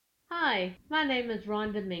Hi, my name is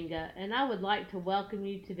Ron Dominga, and I would like to welcome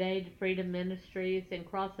you today to Freedom Ministries in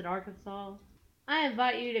Crossett, Arkansas. I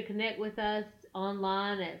invite you to connect with us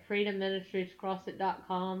online at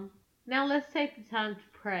freedomministriescrossett.com. Now let's take the time to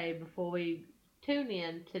pray before we tune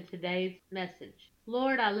in to today's message.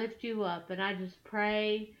 Lord, I lift you up and I just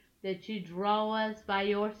pray that you draw us by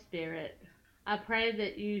your Spirit. I pray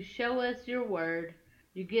that you show us your word.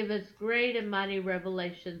 You give us great and mighty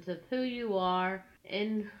revelations of who you are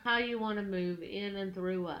and how you want to move in and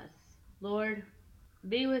through us. Lord,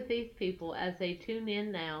 be with these people as they tune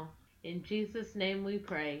in now. In Jesus' name we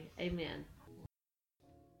pray. Amen.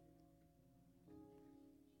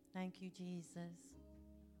 Thank you, Jesus. Man,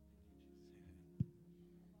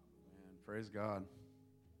 praise God.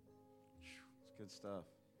 It's good stuff.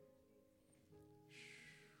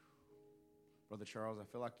 Brother Charles, I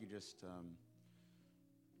feel like you just,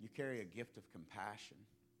 you carry a gift of compassion.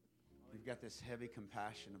 You've got this heavy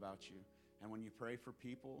compassion about you. And when you pray for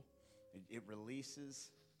people, it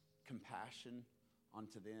releases compassion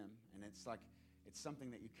onto them. And it's like, it's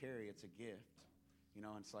something that you carry. It's a gift. You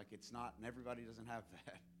know, it's like, it's not, and everybody doesn't have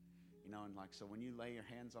that. You know, and like, so when you lay your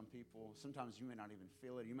hands on people, sometimes you may not even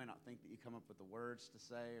feel it. You may not think that you come up with the words to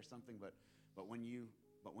say or something, but when you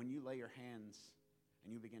lay your hands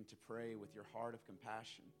and you begin to pray with your heart of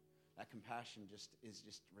compassion, that compassion is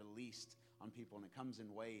released on people, and it comes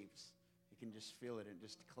in waves. You can just feel it. It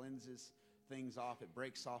just cleanses things off. It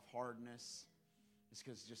breaks off hardness. It's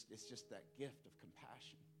because it's just that gift of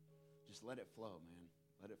compassion. Just let it flow, man.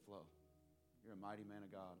 Let it flow. You're a mighty man of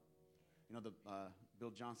God. You know, Bill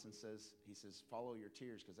Johnson says, follow your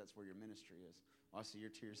tears, because that's where your ministry is. Well, I see your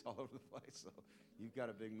tears all over the place, so you've got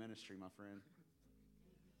a big ministry, my friend.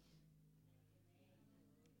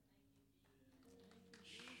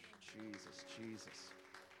 Jesus.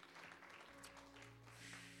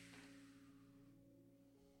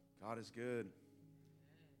 God is good.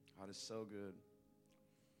 God is so good.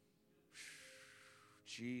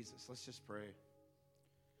 Jesus, let's just pray.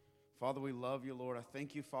 Father, we love you, Lord. I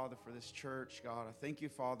thank you, Father, for this church, God. I thank you,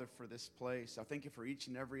 Father, for this place. I thank you for each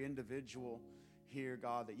and every individual here,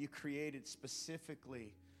 God, that you created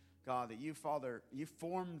specifically, God, that you, Father, you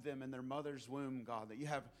formed them in their mother's womb, God, that you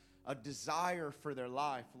have a desire for their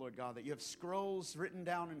life, Lord God, that you have scrolls written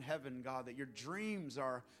down in heaven, God, that your dreams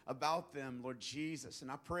are about them, Lord Jesus.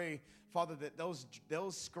 And I pray, Father, that those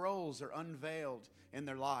scrolls are unveiled in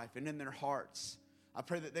their life and in their hearts. I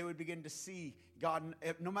pray that they would begin to see, God,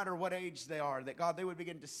 no matter what age they are, that, God, they would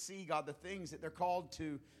begin to see, God, the things that they're called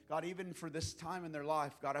to, God, even for this time in their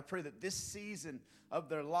life. God, I pray that this season of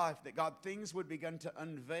their life, that, God, things would begin to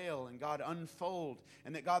unveil and, God, unfold.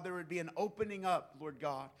 And that, God, there would be an opening up, Lord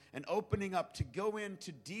God, an opening up to go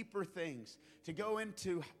into deeper things, to go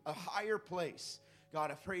into a higher place. God,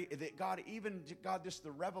 I pray that, God, even, God, just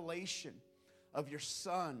the revelation of your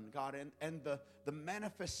Son, God, and the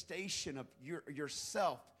manifestation of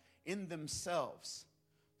yourself in themselves.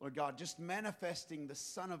 Lord God, just manifesting the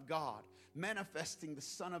Son of God,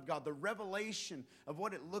 the revelation of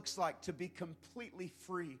what it looks like to be completely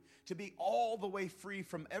free, to be all the way free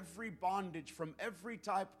from every bondage, from every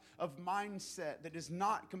type of mindset that is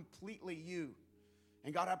not completely you.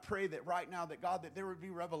 And God, I pray that right now that, God, that there would be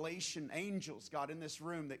revelation angels, God, in this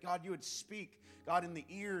room, that, God, you would speak, God, in the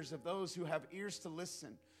ears of those who have ears to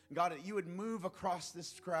listen. God, that you would move across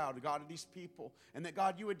this crowd, God, of these people, and that,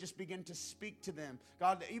 God, you would just begin to speak to them.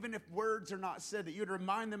 God, that even if words are not said, that you would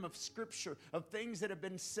remind them of Scripture, of things that have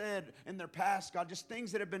been said in their past, God, just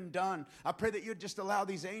things that have been done. I pray that you would just allow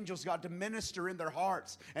these angels, God, to minister in their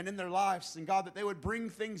hearts and in their lives, and, God, that they would bring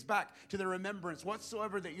things back to their remembrance,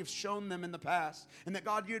 whatsoever that you've shown them in the past, and that,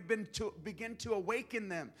 God, you would begin to awaken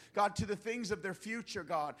them, God, to the things of their future,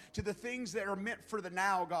 God, to the things that are meant for the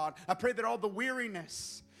now, God. I pray that all the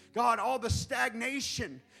weariness, God, all the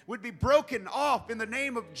stagnation would be broken off in the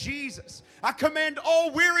name of Jesus. I command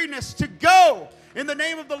all weariness to go in the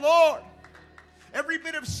name of the Lord. Every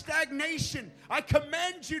bit of stagnation, I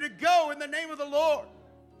command you to go in the name of the Lord.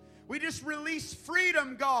 We just release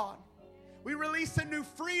freedom, God. We release a new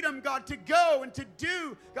freedom, God, to go and to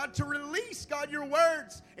do, God, to release, God, your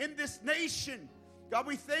words in this nation. God,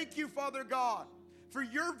 we thank you, Father God, for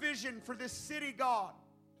your vision for this city, God.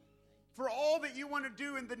 For all that you want to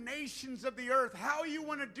do in the nations of the earth, how you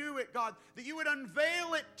want to do it, God, that you would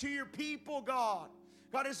unveil it to your people, God.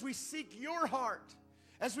 God, as we seek your heart,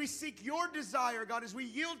 as we seek your desire, God, as we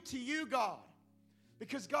yield to you, God.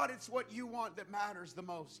 Because, God, it's what you want that matters the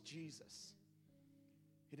most, Jesus.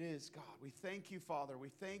 It is, God. We thank you, Father. We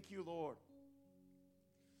thank you, Lord.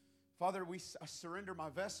 Father, I surrender my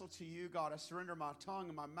vessel to you, God. I surrender my tongue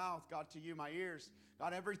and my mouth, God, to you, my ears.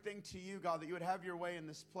 God, everything to you, God, that you would have your way in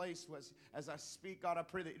this place. As I speak, God, I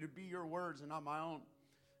pray that it would be your words and not my own.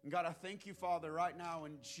 And God, I thank you, Father, right now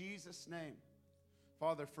in Jesus' name,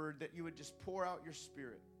 Father, for that you would just pour out your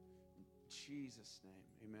Spirit. In Jesus' name,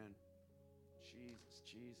 amen. Jesus,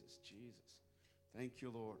 Jesus, Jesus. Thank you,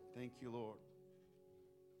 Lord. Thank you, Lord.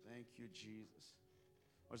 Thank you, Jesus.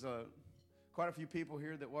 There's quite a few people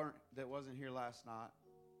here that wasn't here last night.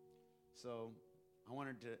 So I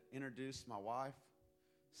wanted to introduce my wife,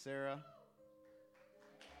 Sarah.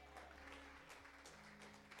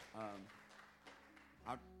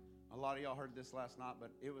 A lot of y'all heard this last night,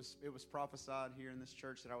 but it was prophesied here in this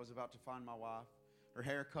church that I was about to find my wife. Her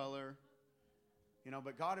hair color,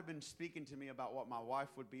 but God had been speaking to me about what my wife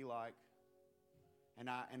would be like, and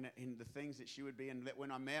the things that she would be, and that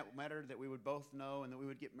when I met her, that we would both know, and that we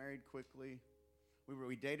would get married quickly.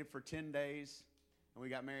 We dated for 10 days, and we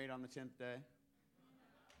got married on the 10th day.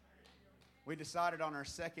 We decided on our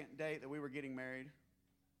second date that we were getting married.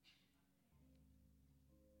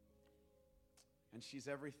 And she's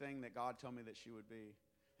everything that God told me that she would be.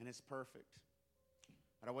 And it's perfect.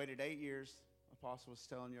 But I waited 8 years. Apostle was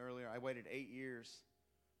telling you earlier. I waited 8 years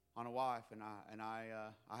on a wife. And I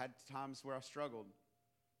had times where I struggled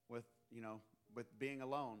with being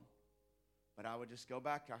alone. But I would just go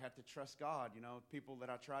back. I had to trust God. People that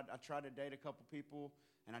I tried to date a couple people,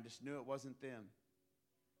 and I just knew it wasn't them.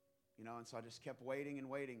 And so I just kept waiting and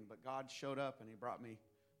waiting. But God showed up, and He brought me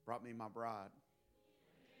my bride.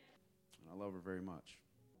 And I love her very much.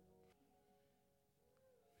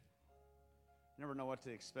 You never know what to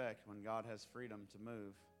expect when God has freedom to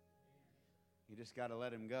move. You just got to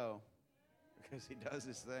let Him go, because He does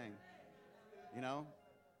His thing.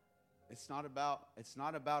 It's not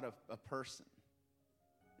about a person.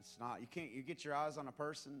 It's not. You get your eyes on a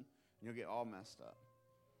person, and you'll get all messed up.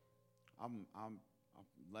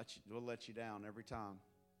 We'll let you down every time.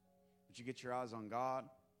 But you get your eyes on God.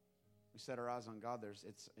 We set our eyes on God.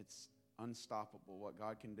 It's unstoppable what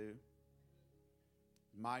God can do.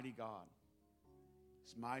 Mighty God.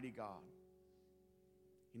 It's mighty God.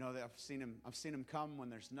 That I've seen Him come when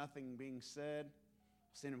there's nothing being said.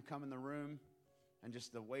 I've seen Him come in the room, and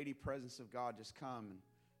just the weighty presence of God just come and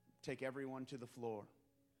take everyone to the floor.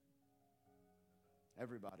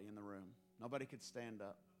 Everybody in the room. Nobody could stand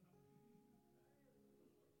up.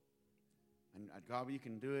 And God, you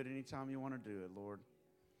can do it anytime you want to do it, Lord.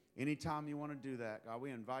 Anytime you want to do that, God,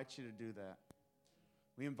 we invite you to do that.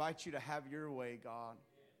 We invite you to have your way, God.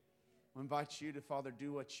 We invite you to, Father,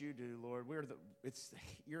 do what you do, Lord. It's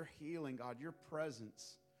your healing, God, your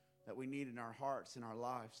presence that we need in our hearts, in our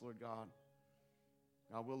lives, Lord God.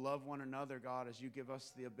 God, we'll love one another, God, as you give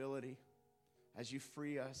us the ability, as you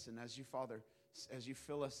free us, and as you, Father, as you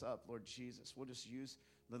fill us up, Lord Jesus. We'll just use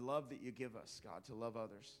the love that you give us, God, to love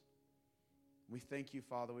others. We thank you,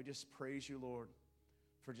 Father. We just praise you, Lord,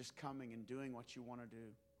 for just coming and doing what you want to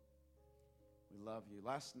do. We love you.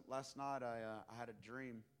 Last night I had a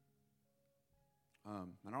dream.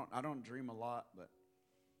 I don't dream a lot, but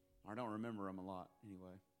I don't remember them a lot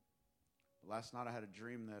anyway. But last night I had a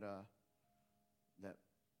dream that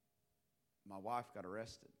my wife got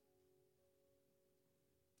arrested,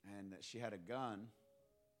 and that she had a gun,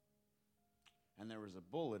 and there was a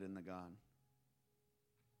bullet in the gun.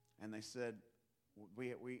 And they said,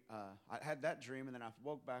 I had that dream, and then I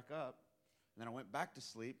woke back up, and then I went back to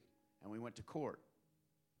sleep, and we went to court.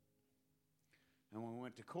 And when we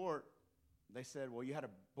went to court, they said, well, you had a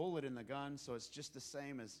bullet in the gun, so it's just the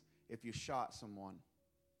same as if you shot someone.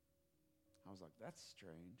 I was like, that's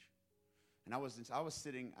strange. And I was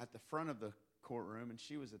sitting at the front of the courtroom, and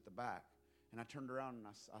she was at the back. And I turned around, and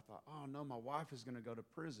I thought, oh, no, my wife is going to go to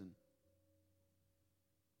prison.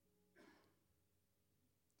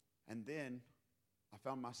 And then I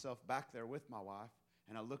found myself back there with my wife,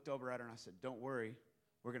 and I looked over at her, and I said, don't worry,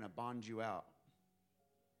 we're going to bond you out.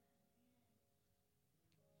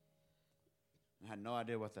 I had no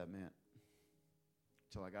idea what that meant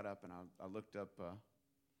until I got up, and I looked up,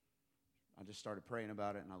 I just started praying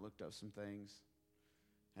about it, and I looked up some things.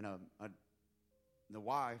 And the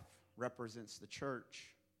wife represents the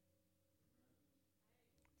church.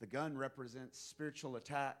 The gun represents spiritual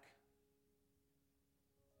attack.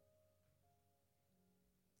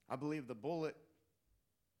 I believe the bullet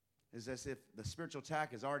is as if the spiritual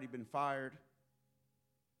attack has already been fired,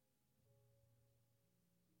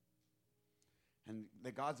 and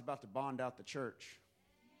that God's about to bond out the church.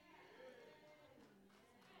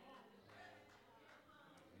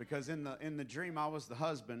 Because in the dream, I was the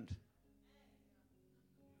husband.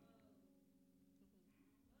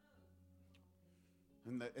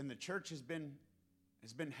 And the church has been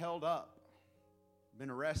held up, been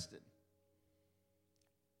arrested.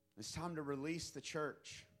 It's time to release the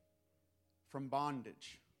church from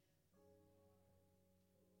bondage.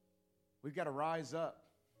 We've got to rise up.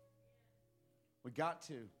 We got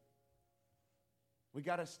to. We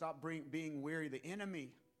got to stop being weary. The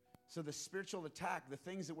enemy, so the spiritual attack, the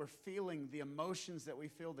things that we're feeling, the emotions that we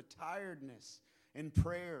feel, the tiredness in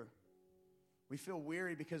prayer. We feel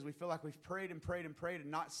weary because we feel like we've prayed and prayed and prayed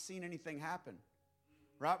and not seen anything happen.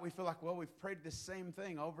 Right? We feel like, well, we've prayed the same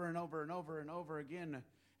thing over and over and over and over again,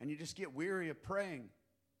 and you just get weary of praying.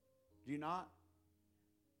 Do you not?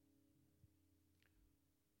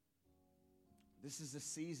 This is a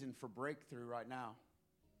season for breakthrough right now.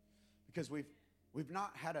 Because we've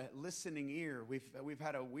not had a listening ear. We've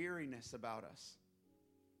had a weariness about us.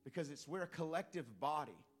 Because we're a collective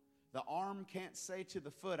body. The arm can't say to the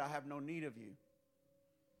foot, I have no need of you.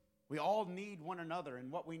 We all need one another, and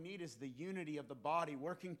what we need is the unity of the body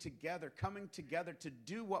working together, coming together to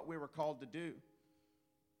do what we were called to do.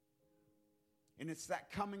 And it's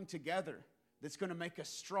that coming together that's going to make us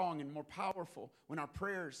strong and more powerful when our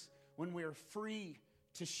prayers, when we're free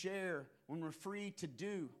to share, when we're free to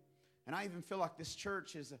do. And I even feel like this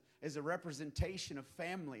church is a representation of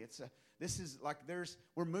family.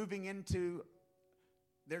 We're moving into,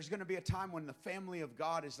 there's going to be a time when the family of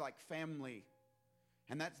God is like family.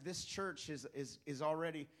 And this church is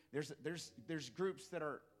already, there's groups that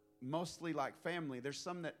are mostly like family. There's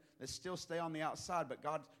some that still stay on the outside, but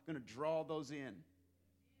God's going to draw those in.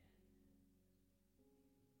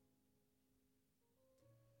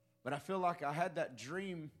 But I feel like I had that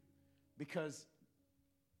dream because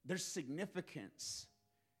there's significance.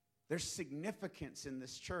 There's significance in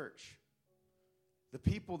this church. The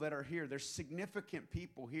people that are here, there's significant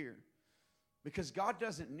people here. Because God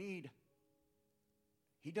doesn't need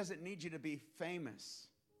you to be famous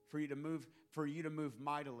for you to move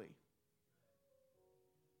mightily.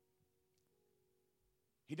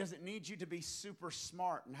 He doesn't need you to be super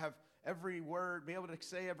smart and have every word, be able to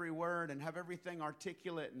say every word and have everything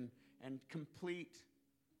articulate and complete.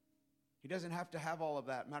 He doesn't have to have all of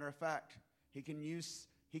that. Matter of fact, he can use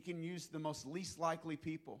the most least likely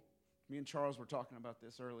people. Me and Charles were talking about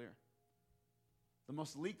this earlier. The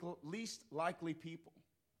most least likely people.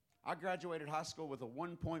 I graduated high school with a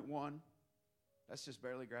 1.1. That's just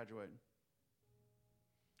barely graduating.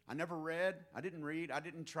 I never read. I didn't read. I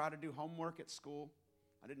didn't try to do homework at school.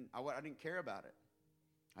 I didn't care about it.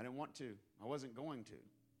 I didn't want to. I wasn't going to.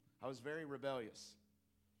 I was very rebellious.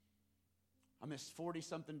 I missed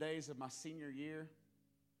 40-something days of my senior year.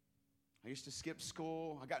 I used to skip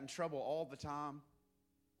school. I got in trouble all the time.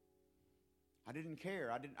 I didn't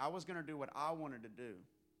care. I was going to do what I wanted to do.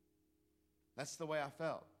 That's the way I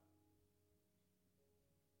felt.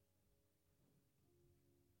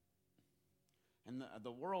 And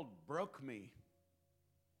the world broke me.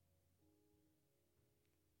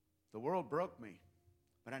 The world broke me.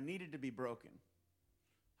 But I needed to be broken.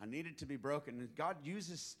 I needed to be broken. And God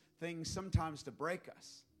uses things sometimes to break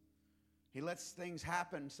us. He lets things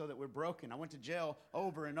happen so that we're broken. I went to jail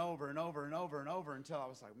over and over and over and over and over until I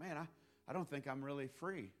was like, man, I don't think I'm really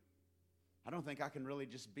free. I don't think I can really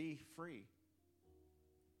just be free.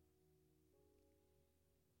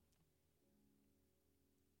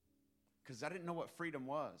 Because I didn't know what freedom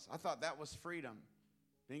was. I thought that was freedom.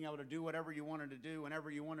 Being able to do whatever you wanted to do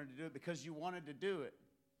whenever you wanted to do it because you wanted to do it.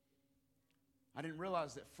 I didn't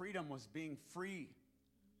realize that freedom was being free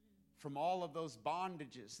from all of those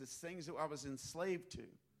bondages, those things that I was enslaved to.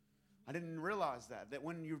 I didn't realize that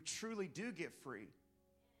when you truly do get free,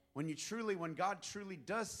 when God truly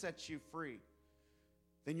does set you free,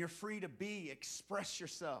 then you're free to express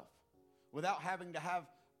yourself without having to have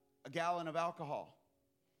a gallon of alcohol,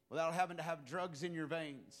 without having to have drugs in your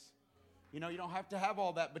veins. You don't have to have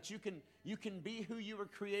all that, but you can be who you were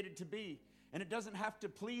created to be. And it doesn't have to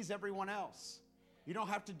please everyone else. You don't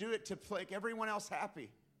have to do it to make everyone else happy.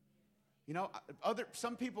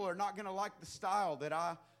 Some people are not going to like the style that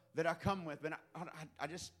I come with, but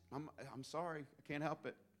I'm sorry, I can't help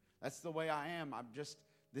it. That's the way I am.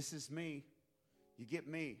 This is me. You get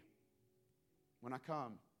me when I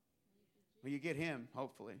come. Well, you get him,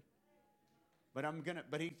 hopefully. But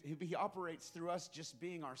he operates through us just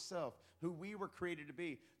being ourselves, who we were created to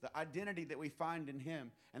be, the identity that we find in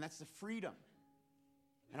him, and that's the freedom.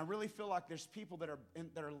 And I really feel like there's people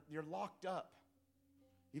you're locked up.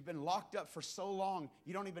 You've been locked up for so long,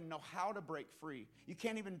 you don't even know how to break free. You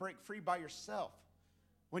can't even break free by yourself.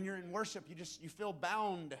 When you're in worship, you feel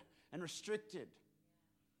bound and restricted.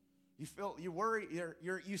 You worry,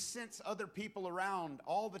 you sense other people around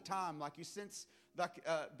all the time, like you sense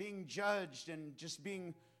being judged and just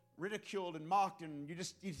being ridiculed and mocked, and you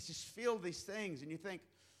just feel these things, and you think,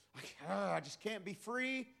 I just can't be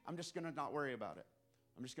free. I'm just going to not worry about it.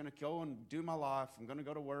 I'm just going to go and do my life. I'm going to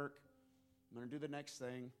go to work. I'm going to do the next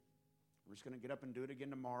thing. I'm just going to get up and do it again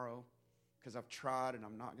tomorrow because I've tried and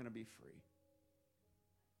I'm not going to be free.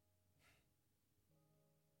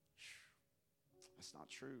 That's not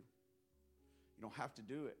true. You don't have to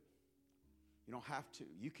do it. You don't have to.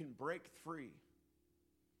 You can break free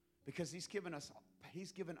because He's given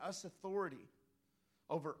us authority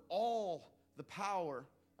over all the power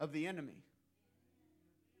of the enemy.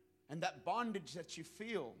 And that bondage that you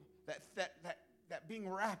feel, that being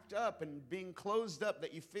wrapped up and being closed up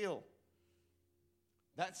that you feel,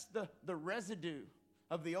 that's the residue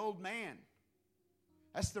of the old man.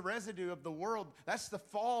 That's the residue of the world. That's the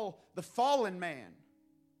fallen man.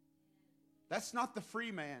 That's not the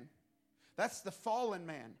free man. That's the fallen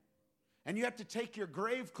man. And you have to take your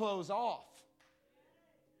grave clothes off.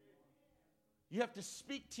 You have to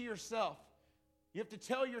speak to yourself. You have to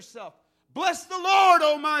tell yourself, bless the Lord,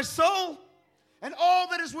 O my soul, and all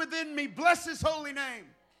that is within me. Bless His holy name.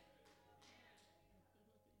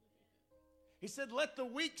 He said, let the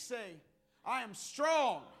weak say, I am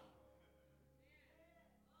strong.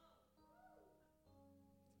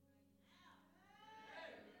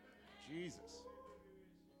 Jesus.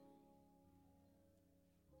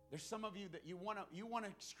 There's some of you that you want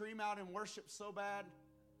to scream out and worship so bad.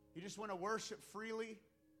 You just want to worship freely.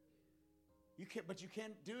 But you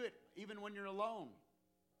can't do it even when you're alone.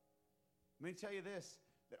 Let me tell you this,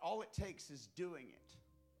 that all it takes is doing it.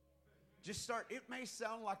 Just start. It may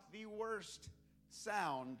sound like the worst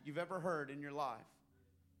sound you've ever heard in your life.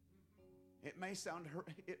 It may sound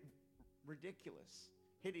ridiculous,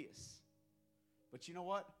 hideous. But you know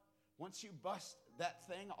what? Once you bust that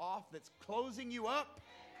thing off that's closing you up,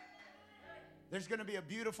 there's going to be a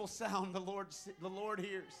beautiful sound the Lord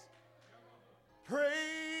hears.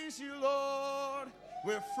 Praise you, Lord.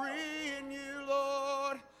 We're free in you,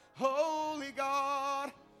 Lord. Holy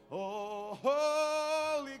God. Oh,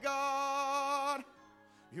 holy God.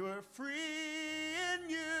 You are free in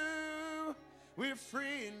you. We're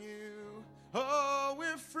free in you. Oh,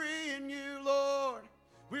 we're free in you, Lord.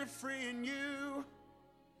 We're free in you.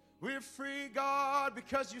 We're free, God,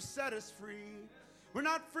 because you set us free. We're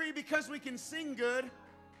not free because we can sing good.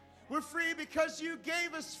 We're free because you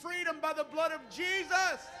gave us freedom by the blood of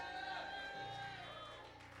Jesus.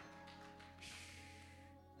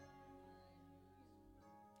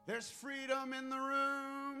 There's freedom in the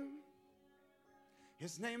room.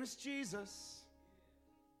 His name is Jesus.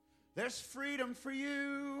 There's freedom for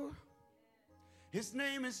you. His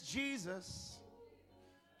name is Jesus.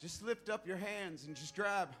 Just lift up your hands and just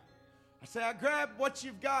grab. I grab what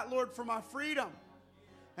you've got, Lord, for my freedom.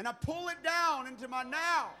 And I pull it down into my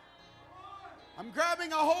now. I'm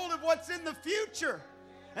grabbing a hold of what's in the future.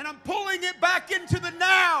 And I'm pulling it back into the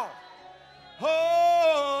now.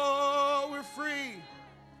 Oh, we're free.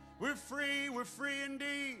 We're free. We're free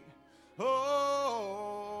indeed.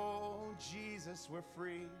 Oh, Jesus, we're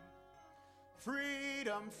free.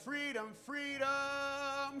 Freedom, freedom,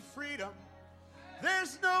 freedom, freedom.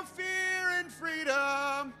 There's no fear in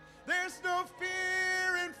freedom. There's no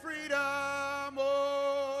fear in freedom.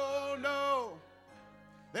 Oh, no.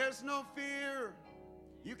 There's no fear.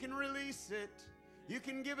 You can release it. You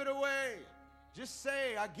can give it away. Just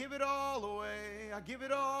say, I give it all away. I give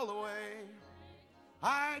it all away.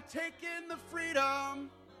 I take in the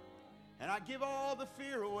freedom and I give all the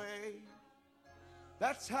fear away.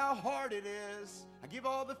 That's how hard it is. I give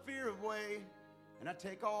all the fear away and I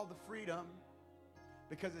take all the freedom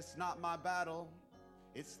because it's not my battle.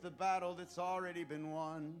 It's the battle that's already been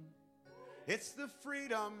won. It's the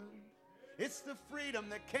freedom. It's the freedom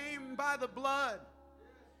that came by the blood.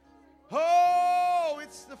 Oh,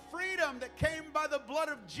 it's the freedom that came by the blood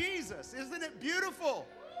of Jesus. Isn't it beautiful?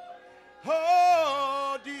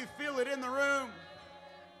 Oh, do you feel it in the room?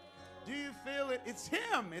 Do you feel it? It's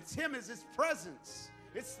Him. It's Him as His presence.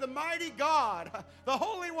 It's the mighty God, the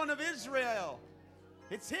Holy One of Israel.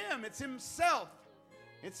 It's Him. It's Himself.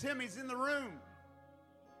 It's Him. He's in the room.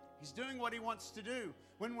 He's doing what He wants to do.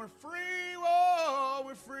 When we're free, oh,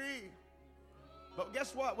 we're free. But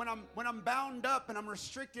guess what? When I'm bound up and I'm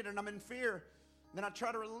restricted and I'm in fear, then I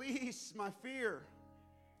try to release my fear.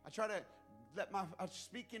 I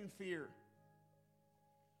speak in fear.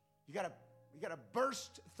 You gotta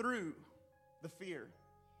burst through the fear.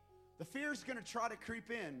 The fear is going to try to creep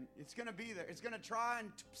in. It's going to be there. It's going to try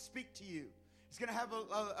and speak to you. It's going to have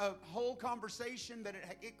a whole conversation that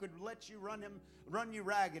it could let you run you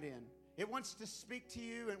ragged in. It wants to speak to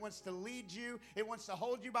you. It wants to lead you. It wants to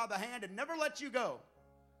hold you by the hand and never let you go.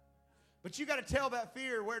 But you got to tell that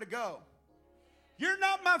fear where to go. You're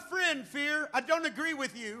not my friend, fear. I don't agree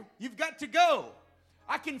with you. You've got to go.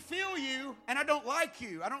 I can feel you, and I don't like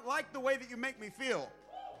you. I don't like the way that you make me feel.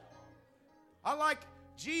 I like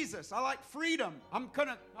Jesus. I like freedom. I'm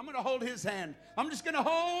gonna hold his hand. I'm just gonna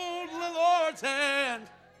hold the Lord's hand.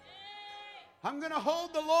 I'm gonna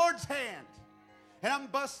hold the Lord's hand. And I'm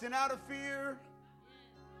busting out of fear.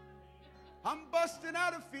 I'm busting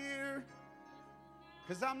out of fear.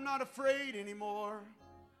 Because I'm not afraid anymore.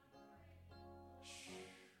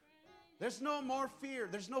 There's no more fear.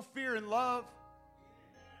 There's no fear in love.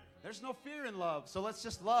 There's no fear in love. So let's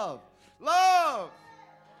just love. Love!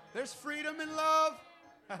 There's freedom in love.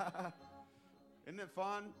 Isn't it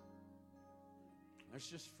fun? There's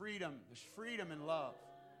just freedom. There's freedom in love.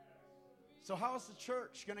 So how is the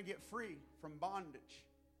church going to get free from bondage?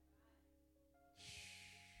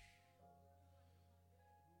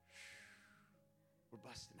 We're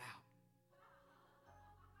busting out.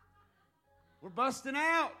 We're busting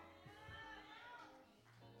out.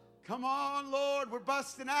 Come on, Lord, we're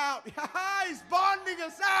busting out. He's bonding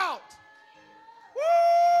us out.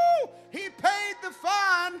 Woo! He paid the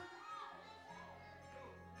fine.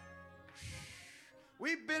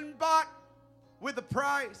 We've been bought with a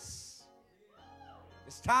price.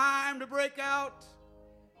 It's time to break out.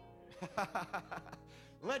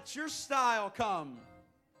 Let your style come.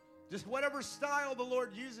 Just whatever style the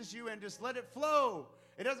Lord uses you in, just let it flow.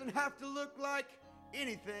 It doesn't have to look like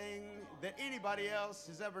anything that anybody else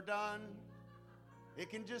has ever done. It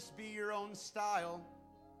can just be your own style.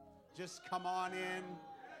 Just come on in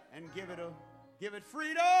and give it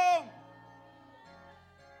freedom.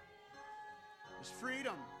 There's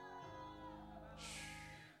freedom.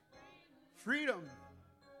 Freedom.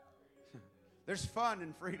 There's fun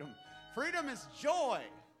in freedom. Freedom is joy.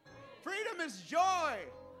 Freedom is joy.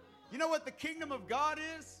 You know what the kingdom of God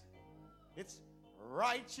is? It's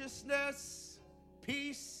righteousness,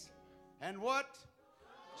 peace, and what?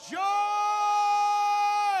 Joy!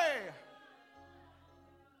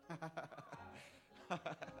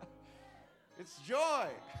 It's joy.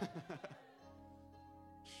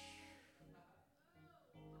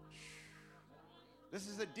 This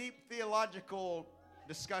is a deep theological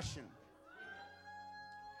discussion.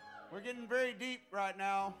 We're getting very deep right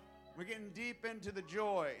now. We're getting deep into the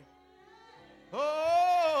joy.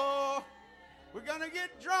 Oh, we're going to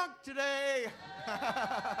get drunk today.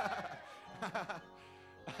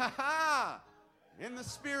 In the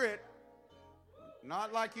spirit.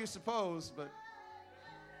 Not like you suppose, but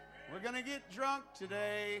we're going to get drunk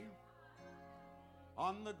today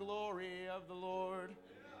on the glory of the Lord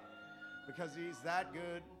because he's that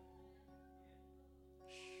good.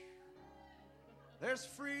 There's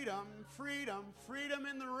freedom, freedom, freedom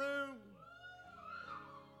in the room.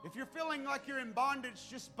 If you're feeling like you're in bondage,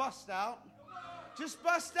 just bust out. Just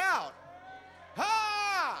bust out.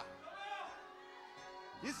 Ha!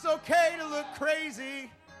 It's okay to look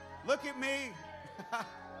crazy. Look at me.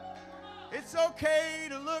 It's okay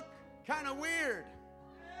to look kind of weird.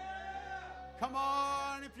 Come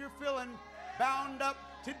on, if you're feeling bound up,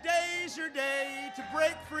 today's your day to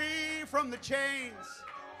break free from the chains.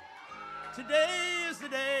 Today is the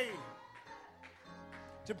day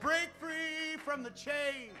to break free from the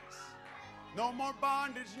chains. No more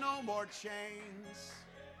bondage, no more chains.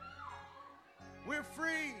 We're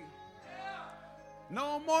free.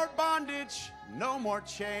 No more bondage, no more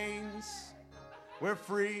chains. We're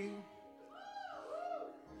free.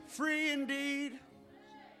 Free indeed.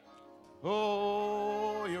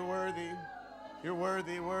 Oh, you're worthy. You're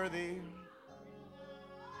worthy, worthy.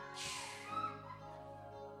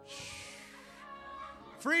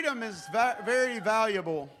 Freedom is very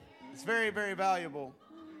valuable. It's very, very valuable.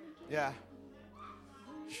 Yeah.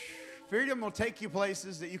 Freedom will take you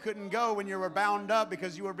places that you couldn't go when you were bound up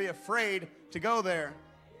because you would be afraid to go there.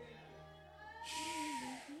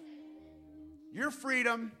 Your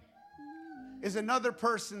freedom is another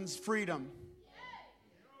person's freedom.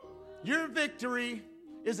 Your victory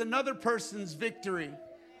is another person's victory.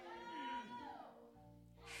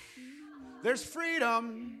 There's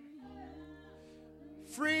freedom.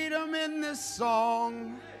 Freedom in this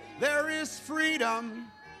song. There is freedom.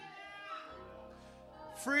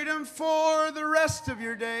 Freedom for the rest of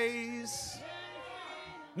your days.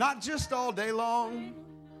 Not just all day long.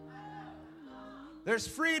 There's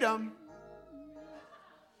freedom.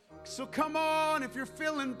 So come on, if you're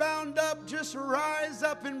feeling bound up, just rise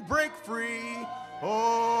up and break free.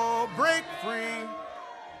 Oh, break free.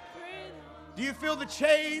 Do you feel the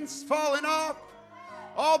chains falling off?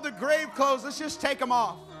 All the grave clothes, let's just take them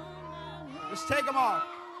off. Just take them off.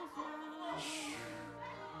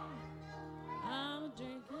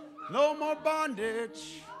 No more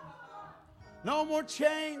bondage. No more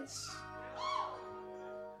chains.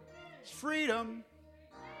 It's freedom.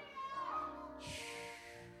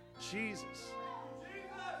 Jesus.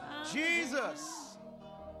 Jesus.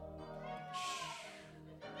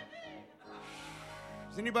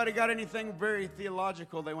 Has anybody got anything very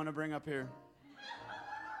theological they want to bring up here?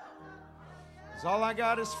 'Cause all I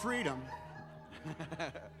got is freedom.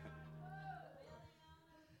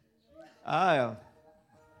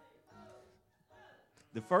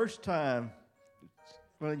 The first time,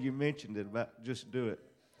 well, you mentioned it about just do it.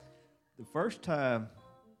 The first time,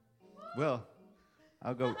 well,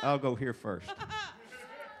 I'll go here first.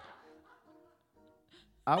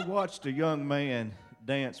 I watched a young man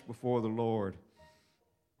dance before the Lord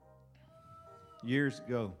years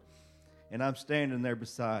ago, and I'm standing there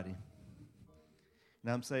beside him.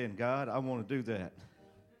 And I'm saying, God, I want to do that.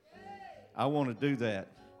 I want to do that.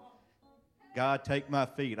 God, take my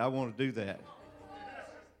feet. I want to do that.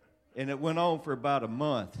 And it went on for about a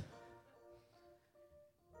month.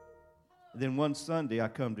 Then one Sunday I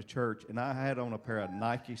come to church, and I had on a pair of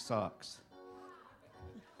Nike socks.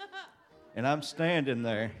 And I'm standing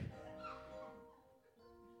there,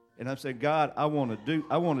 and I'm saying, God, I want to do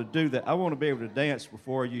that. I want to be able to dance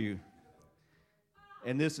before you.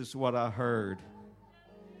 And this is what I heard.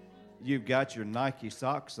 You've got your Nike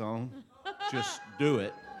socks on. Just do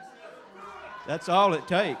it. That's all it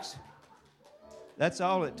takes. That's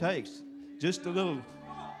all it takes. Just a little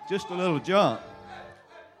jump.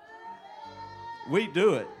 We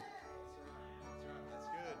do it.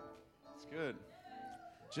 That's good.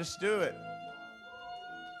 Just do it.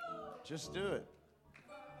 Just do it.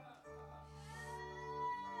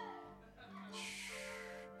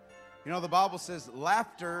 You know, the Bible says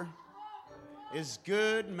laughter is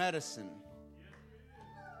good medicine.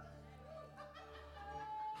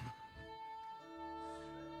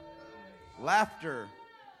 Laughter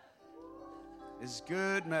is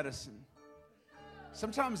good medicine.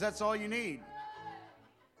 Sometimes that's all you need.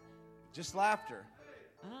 Just laughter.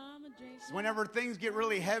 So whenever things get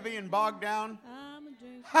really heavy and bogged down,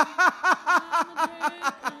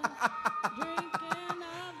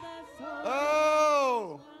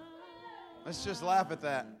 oh, let's just laugh at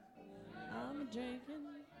that.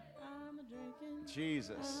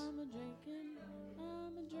 Jesus.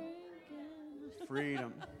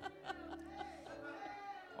 Freedom.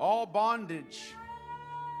 All bondage.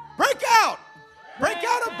 Break out! Break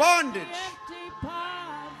out of bondage.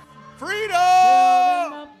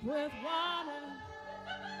 Freedom! With water.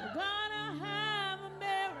 We're gonna have a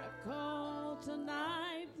miracle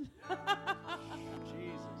tonight.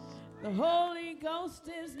 Jesus. The Holy Ghost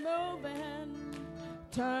is moving,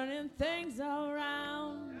 turning things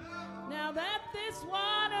around. Now that this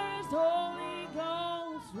water is Holy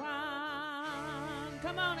Ghost wine.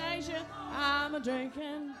 Come on, Asia. I'm a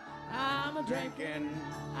drinking. I'm a drinking.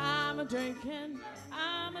 I'm a drinking.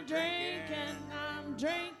 I'm a drinking. I'm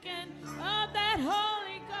drinking of that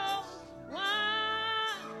Holy Ghost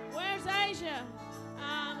wine. Where's Asia?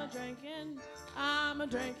 I'm a drinking. I'm a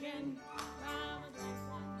drinking. I'm a drinking.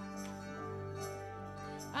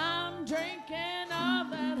 I'm drinking of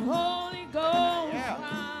that Holy Ghost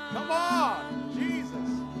wine. Come on, Jesus.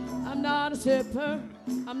 I'm not a sipper.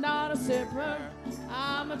 I'm not a sipper.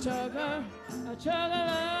 I'm a chugger. A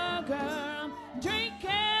chugger-lugger. I'm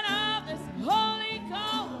drinking of this Holy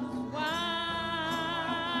Ghost wine.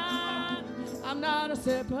 I'm not a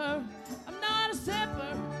sipper. I'm not a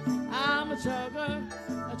sipper. I'm a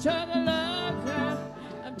chugger-lugger.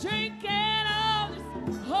 I'm drinking of this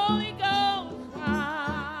Holy Ghost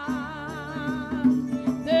wine.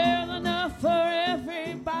 There's enough for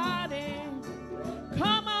everybody.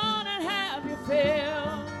 Come on and have your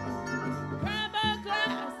fill. Grab a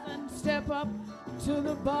glass and step up to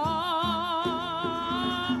the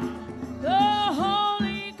bar. The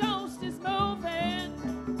Holy Ghost is moving.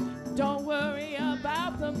 Don't worry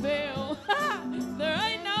about the bill. There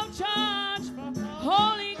ain't no charge for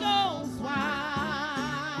Holy Ghost wine.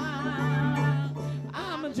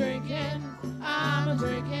 I'm a drinking. I'm a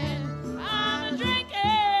drinking. I'm a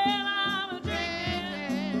drinking. I'm a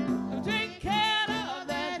drinking. I'm drinking of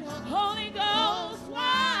that Holy Ghost wine.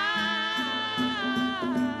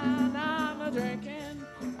 I'm a drinking.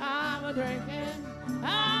 I'm a drinking.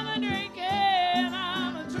 I'm a drinking.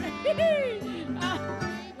 I'm a drinking.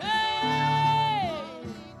 Hey,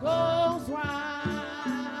 Ghost wine.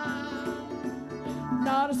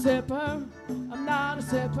 Not a sipper. I'm not a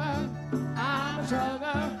sipper. I'm a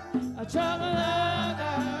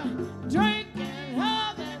chugger-lugger, drinking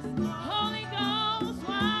of this Holy Ghost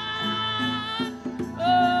wine.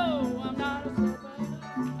 Oh, I'm not a sipper.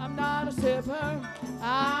 I'm not a sipper.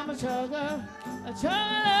 I'm a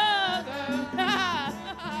chugger-lugger.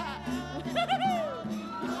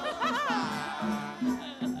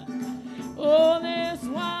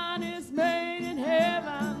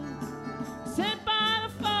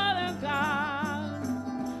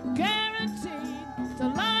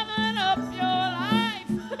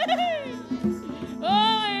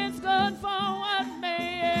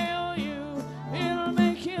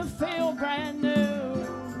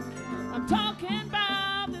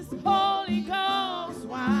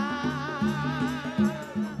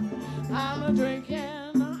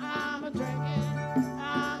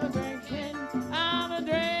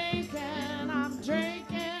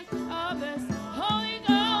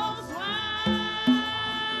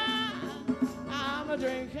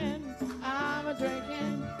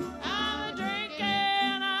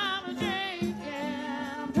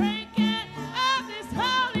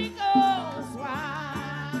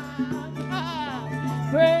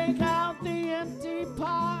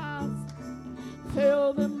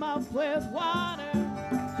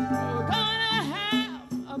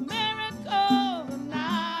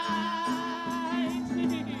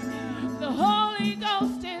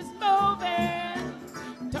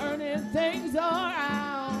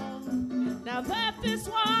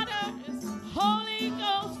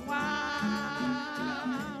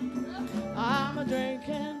 a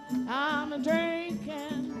drinking, I'm a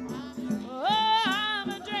drinking. Oh, I'm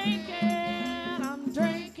a drinking, I'm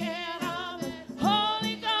drinking of the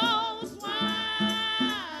Holy Ghost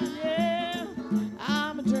wine. Yeah,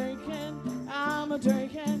 I'm a drinking, I'm a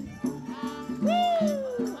drinking.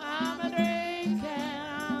 Woo, I'm a drinking,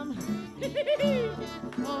 I'm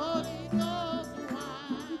Holy Ghost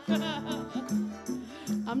wine.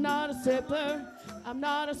 I'm not a sipper, I'm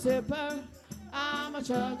not a sipper. I'm a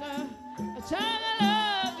chugger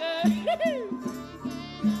lugger.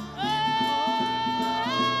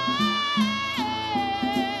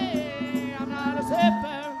 Hey, I'm not a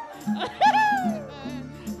sipper.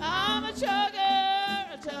 I'm a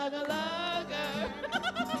chugger lugger.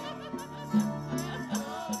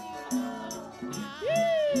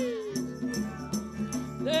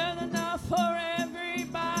 There's enough for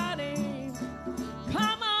everybody.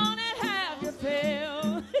 Come on and have your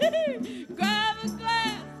fill. Grab a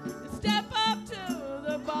glass and step up to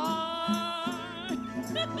the bar.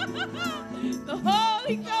 The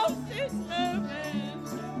Holy Ghost is moving.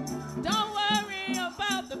 Don't worry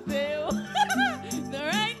about the bill. There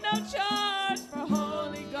ain't no charge for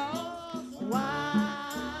Holy Ghost wine.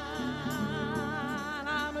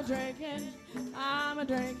 I'm a drinking, I'm a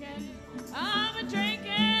drinking, I'm a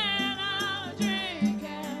drinking, I'm a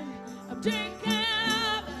drinking, I'm drinking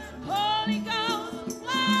of the Holy Ghost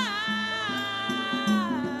wine.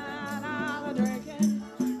 I'm a drinking,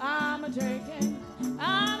 I'm a drinking,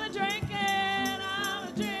 I'm a drinking, I'm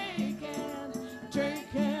a drinking,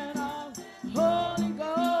 drinking of Holy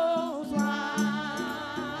Ghost wine.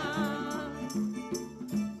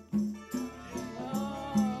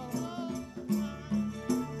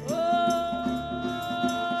 Oh.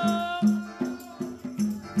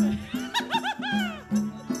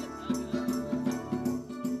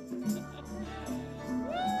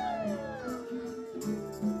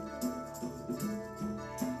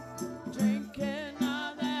 Drinking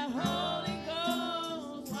of that Holy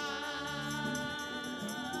Ghost wine.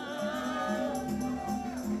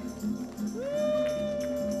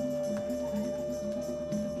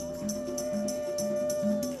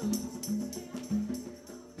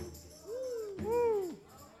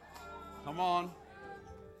 Come on.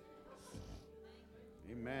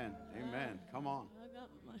 Amen. Amen. Come on.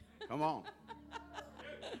 Come on.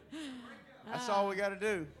 That's all we got to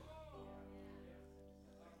do.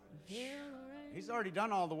 He's already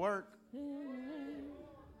done all the work.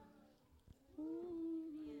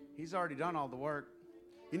 He's already done all the work.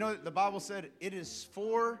 You know, the Bible said it is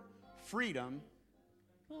for freedom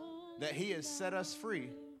that he has set us free.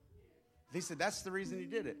 He said that's the reason he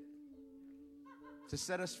did it. To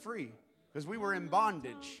set us free. Because we were in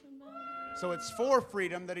bondage. So it's for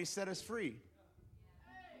freedom that he set us free.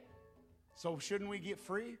 So shouldn't we get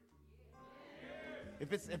free?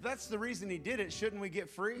 If that's the reason he did it, shouldn't we get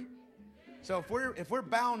free? So if we're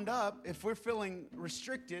bound up, if we're feeling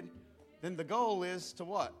restricted, then the goal is to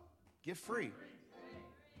what? Get free.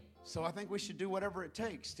 So I think we should do whatever it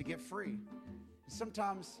takes to get free.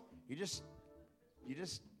 Sometimes you just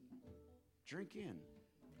drink in.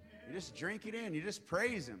 You just drink it in. You just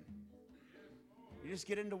praise him. You just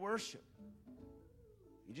get into worship.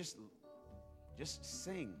 You just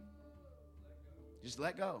sing. Just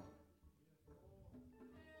let go.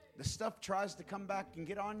 The stuff tries to come back and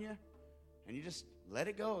get on you, and you just let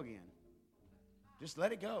it go again. Just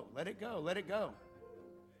let it go. Let it go. Let it go.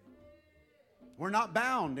 We're not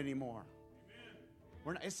bound anymore.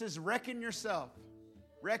 It says reckon yourself.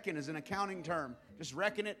 Reckon is an accounting term. Just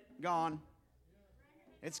reckon it, gone.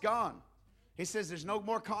 It's gone. He says there's no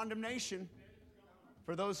more condemnation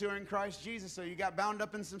for those who are in Christ Jesus. So you got bound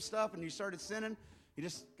up in some stuff and you started sinning. You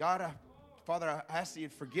just, Father, I ask that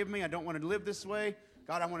you'd forgive me. I don't want to live this way.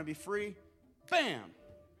 God, I want to be free. Bam.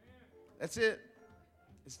 That's it.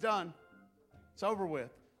 It's done. It's over with.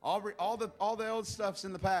 All the old stuff's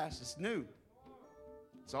in the past. It's new.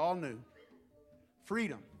 It's all new.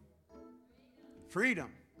 Freedom.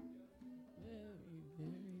 Freedom.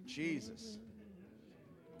 Jesus.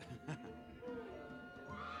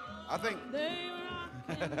 I think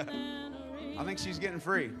she's getting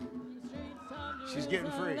free. She's getting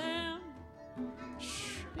free.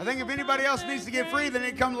 I think if anybody else needs to get free, then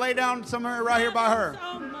they come lay down somewhere right here by her.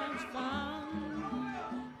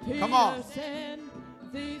 Come on.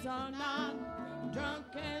 These are not drunk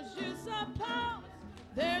as you suppose.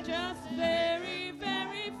 They're just very,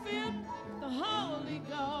 very filled with the Holy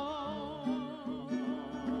Ghost.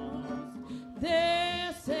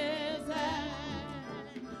 This is that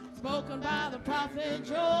spoken by the prophet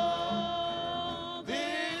Joel.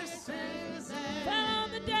 This is that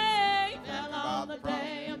fell on the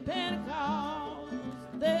day of Pentecost.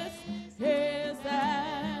 This is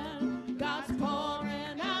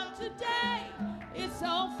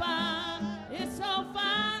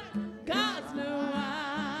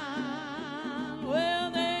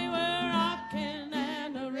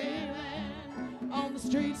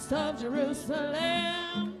streets of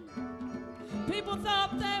Jerusalem. People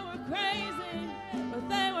thought they were crazy, but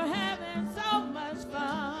they were having so much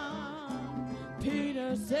fun.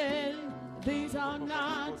 Peter said, these are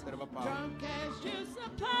not drunk as you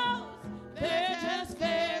suppose. They're just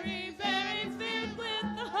very, very filled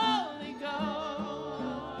with the Holy Ghost.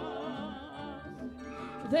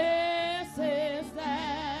 This is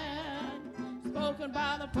that spoken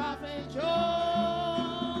by the prophet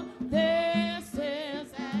Joel. This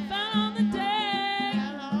is that fell on the day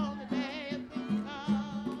of Pentecost.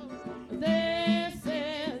 This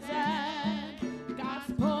is that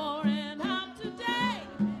God's pouring out today.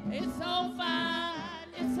 It's so fine,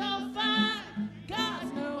 it's so fine.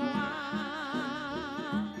 God's new wine.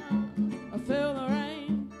 I feel the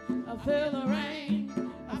rain, I feel the rain,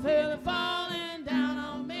 I feel it falling down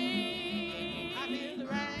on me. I feel the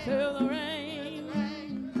rain, feel the rain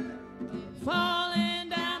falling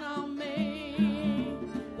down on me.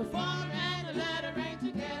 The former and the latter rain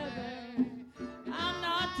together. I'm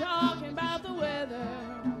not talking about the weather.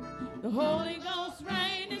 The Holy Ghost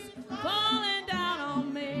rain is falling down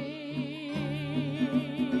on me.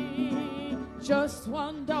 Just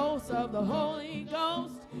one dose of the Holy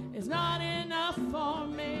Ghost is not enough for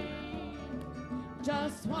me.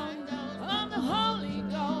 Just one dose of the Holy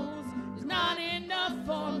Ghost is not enough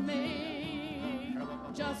for me.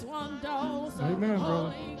 Just one dose of Amen, the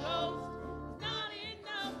brother. Holy Ghost is not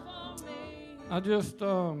enough for me. I just,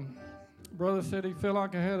 brother said he felt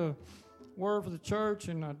like I had a word for the church,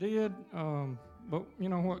 and I did. But you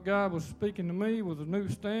know what God was speaking to me was a new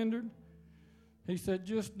standard. He said,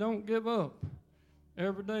 just don't give up.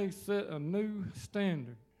 Every day set a new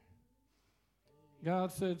standard.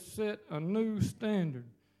 God said, set a new standard.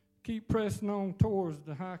 Keep pressing on towards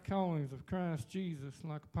the high callings of Christ Jesus,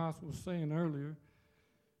 like Apostle was saying earlier.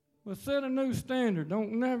 But set a new standard.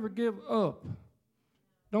 Don't never give up.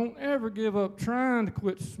 Don't ever give up trying to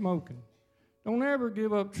quit smoking. Don't ever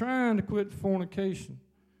give up trying to quit fornication,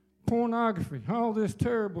 pornography, all this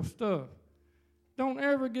terrible stuff. Don't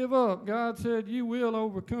ever give up. God said you will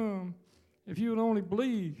overcome. If you would only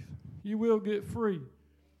believe, you will get free,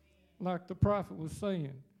 like the prophet was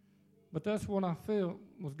saying. But that's what I felt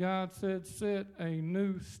was God said, set a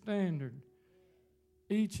new standard.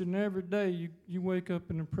 Each and every day you wake up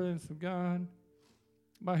in the presence of God.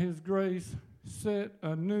 By His grace, set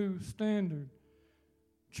a new standard.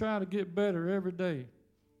 Try to get better every day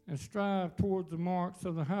and strive towards the marks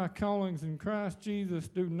of the high callings in Christ Jesus.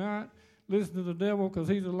 Do not listen to the devil, because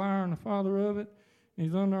he's a liar and the father of it.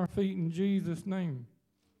 He's under our feet in Jesus' name.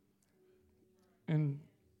 And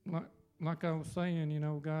like I was saying, you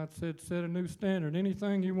know, God said, set a new standard.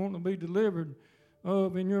 Anything you want to be delivered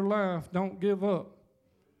of in your life, don't give up.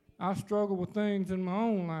 I struggle with things in my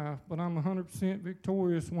own life, but I'm 100%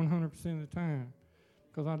 victorious 100% of the time,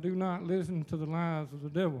 because I do not listen to the lies of the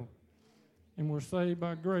devil. And we're saved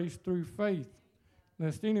by grace through faith,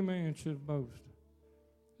 lest any man should boast.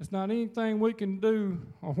 It's not anything we can do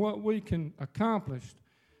or what we can accomplish.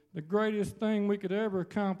 The greatest thing we could ever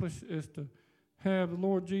accomplish is to have the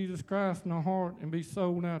Lord Jesus Christ in our heart and be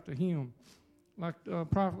sold out to Him. Like the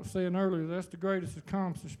prophet was saying earlier, that's the greatest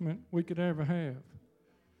accomplishment we could ever have.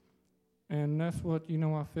 And that's what, you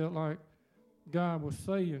know, I felt like God was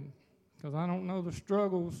saying, because I don't know the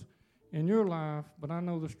struggles in your life, but I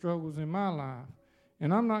know the struggles in my life.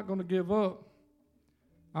 And I'm not going to give up.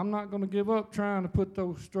 I'm not going to give up trying to put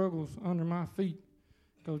those struggles under my feet,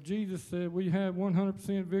 because Jesus said we have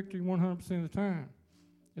 100% victory 100% of the time.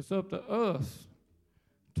 It's up to us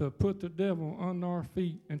to put the devil under our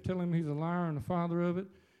feet and tell him he's a liar and the father of it,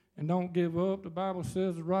 and don't give up. The Bible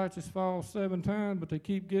says the righteous fall 7 times, but they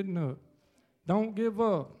keep getting up. Don't give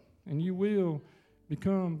up, and you will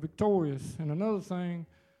become victorious. And another thing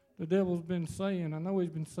the devil's been saying, I know he's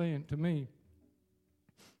been saying to me,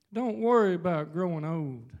 don't worry about growing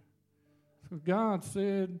old. For God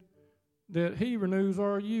said that He renews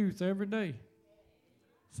our youth every day.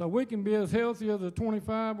 So we can be as healthy as a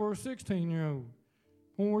 25 or a 16-year-old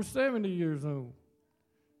when we're 70 years old.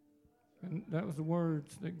 And that was the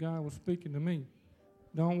words that God was speaking to me.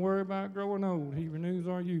 Don't worry about growing old. He renews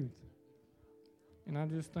our youth. And I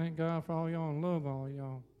just thank God for all y'all and love all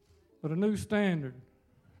y'all. But a new standard.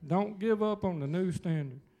 Don't give up on the new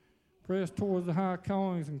standard. Press towards the high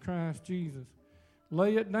callings in Christ Jesus.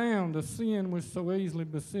 Lay it down, the sin which so easily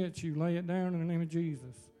besets you. Lay it down in the name of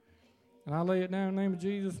Jesus. And I lay it down in the name of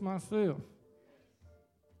Jesus myself.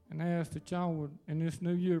 And I ask that y'all would, in this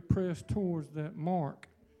new year, press towards that mark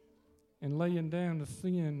and laying down the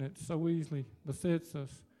sin that so easily besets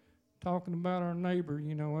us. Talking about our neighbor,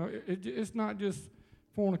 you know, it's not just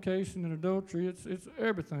fornication and adultery, it's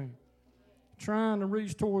everything. trying to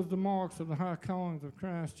reach towards the marks of the high callings of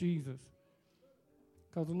Christ Jesus.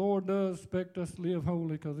 Because the Lord does expect us to live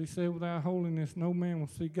holy, because he said without holiness no man will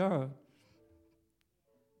see God.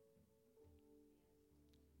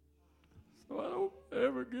 So I don't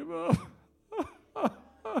ever give up.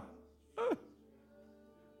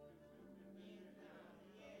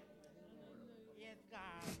 Yes, God.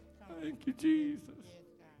 Thank you, Jesus. Yes,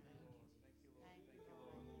 God. Thank you,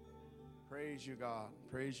 Lord. Praise you, God.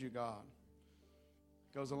 Praise you, God.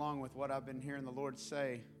 Goes along with what I've been hearing the Lord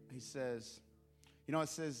say. He says, it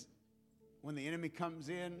says, when the enemy comes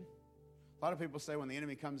in, a lot of people say when the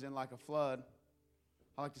enemy comes in like a flood.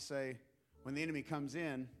 I like to say, when the enemy comes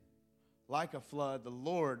in like a flood, the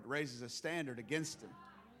Lord raises a standard against him.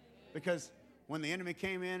 Because when the enemy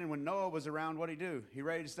came in and when Noah was around, what did he do? He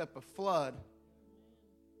raised up a flood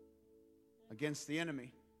against the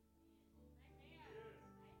enemy.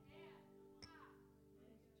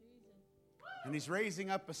 And he's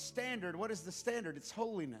raising up a standard. What is the standard? It's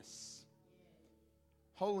holiness.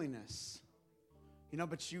 Holiness.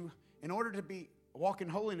 But in order to walk in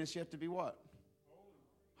holiness, you have to be what?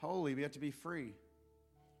 Holy. You have to be free.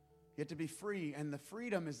 You have to be free, and the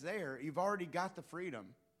freedom is there. You've already got the freedom.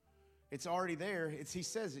 It's already there. He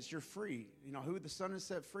says it's you're free. Who the Son has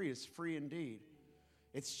set free is free indeed.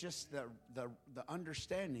 It's just the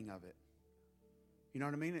understanding of it. You know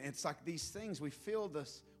what I mean? It's like these things. We feel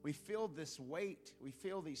this weight. We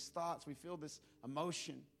feel these thoughts. We feel this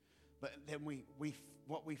emotion. But then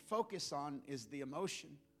what we focus on is the emotion.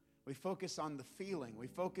 We focus on the feeling. We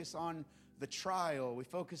focus on the trial. We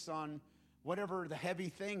focus on whatever the heavy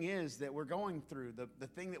thing is that we're going through, the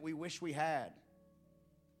thing that we wish we had.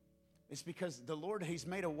 It's because the Lord, he's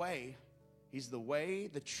made a way. He's the way,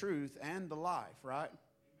 the truth, and the life, right? Amen.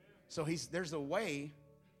 So there's a way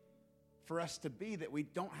for us to be that we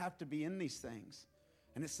don't have to be in these things.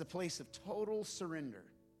 And it's the place of total surrender.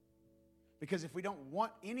 Because if we don't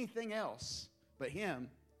want anything else but him,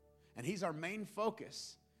 and he's our main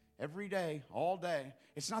focus every day, all day,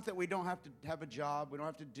 it's not that we don't have to have a job, we don't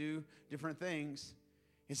have to do different things.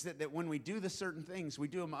 It's that when we do the certain things, we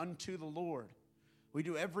do them unto the Lord. We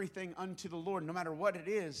do everything unto the Lord. No matter what it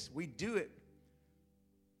is, we do it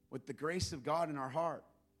with the grace of God in our heart.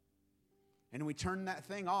 And we turn that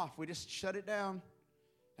thing off. We just shut it down.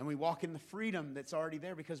 And we walk in the freedom that's already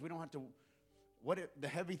there, because we don't have to, the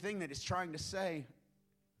heavy thing that it's trying to say,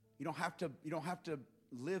 you don't have to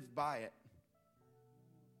live by it.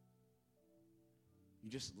 You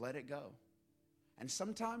just let it go. And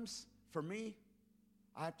sometimes, for me,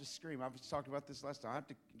 I have to scream. I've talked about this last time.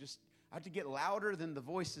 I have to get louder than the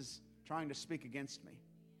voices trying to speak against me.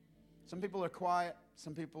 Some people are quiet.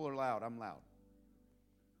 Some people are loud. I'm loud.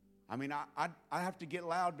 I mean, I have to get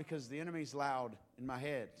loud because the enemy's loud in my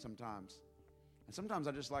head sometimes. And sometimes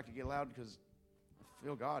I just like to get loud because I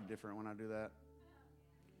feel God different when I do that.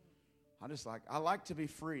 I like to be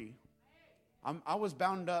free. I was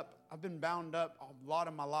bound up. I've been bound up a lot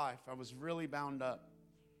of my life. I was really bound up.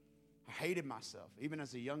 I hated myself. Even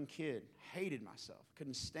as a young kid, hated myself.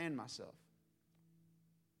 Couldn't stand myself.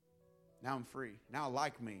 Now I'm free. Now I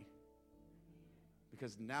like me.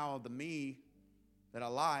 Because now the me that I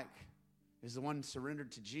like is the one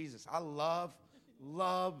surrendered to Jesus. I love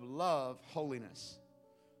holiness.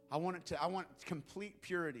 I want complete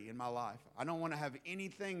purity in my life. I don't want to have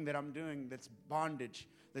anything that I'm doing that's bondage,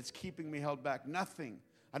 that's keeping me held back. Nothing.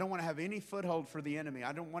 I don't want to have any foothold for the enemy.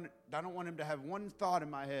 I don't want him to have one thought in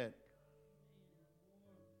my head.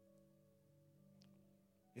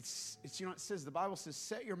 It says, the Bible says,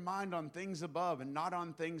 set your mind on things above and not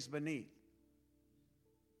on things beneath.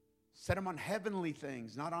 Set them on heavenly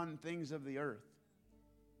things, not on things of the earth.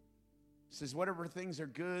 It says, whatever things are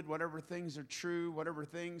good, whatever things are true, whatever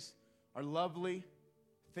things are lovely,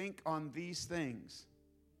 think on these things.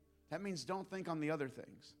 That means don't think on the other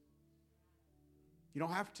things. You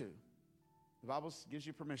don't have to. The Bible gives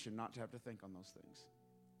you permission not to have to think on those things.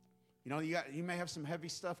 You may have some heavy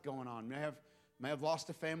stuff going on. You may have lost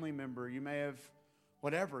a family member. You may have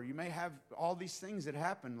whatever. You may have all these things that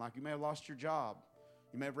happen, like you may have lost your job.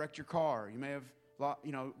 You may have wrecked your car. You may have,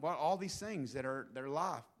 all these things that are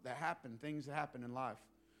life, that happen, things that happen in life.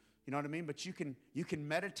 You know what I mean? But you can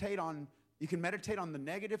meditate on the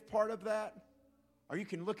negative part of that, or you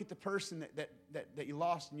can look at the person that you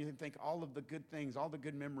lost and you can think all of the good things, all the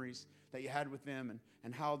good memories that you had with them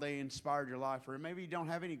and how they inspired your life. Or maybe you don't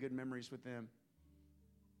have any good memories with them.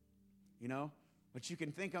 But you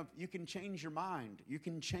can change your mind. You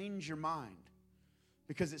can change your mind.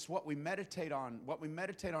 Because it's what we meditate on. What we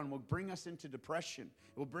meditate on will bring us into depression.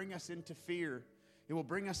 It will bring us into fear. It will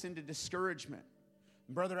bring us into discouragement.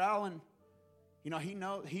 And Brother Allen,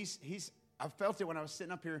 he's I felt it when I was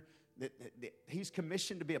sitting up here that he's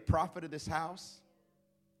commissioned to be a prophet of this house.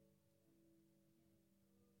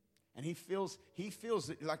 And he feels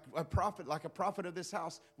like a prophet of this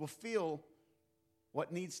house will feel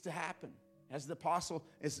what needs to happen. As the apostle,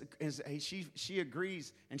 she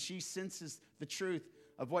agrees and she senses the truth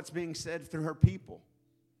of what's being said through her people.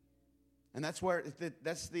 And that's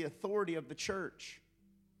the authority of the church.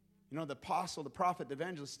 You know, the apostle, the prophet, the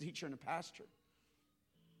evangelist, the teacher, and the pastor.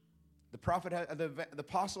 The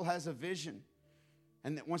apostle has a vision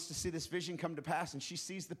and that wants to see this vision come to pass, and she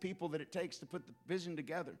sees the people that it takes to put the vision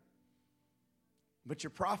together. But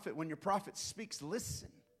when your prophet speaks, listen.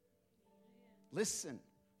 Listen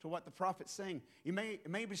to what the prophet's saying. It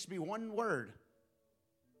may just be one word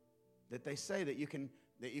that they say that you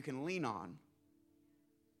can lean on.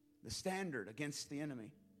 The standard against the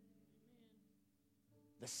enemy.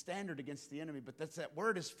 The standard against the enemy. But that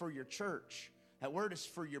word is for your church. That word is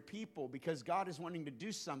for your people, because God is wanting to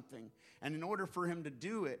do something. And in order for him to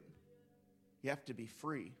do it, you have to be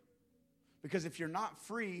free. Because if you're not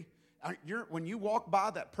free, when you walk by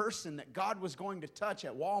that person that God was going to touch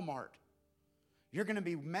at Walmart, you're going to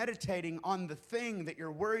be meditating on the thing that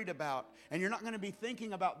you're worried about. And you're not going to be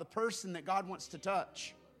thinking about the person that God wants to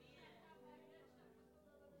touch.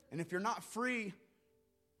 And if you're not free,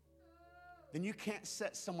 then you can't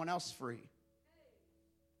set someone else free.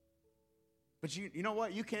 But you know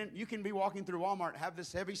what? You can be walking through Walmart, have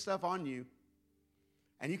this heavy stuff on you,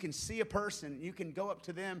 and you can see a person, and you can go up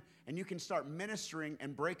to them, and you can start ministering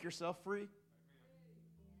and break yourself free.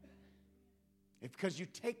 It's because you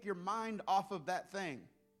take your mind off of that thing.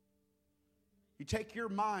 You take your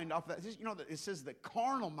mind off of that. You know, it says the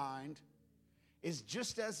carnal mind is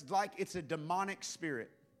just as like it's a demonic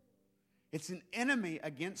spirit. It's an enemy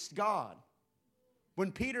against God.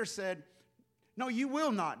 When Peter said, "No, you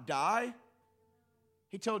will not die,"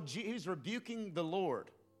 he's rebuking the Lord.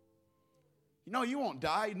 No, you won't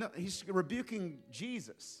die. No, he's rebuking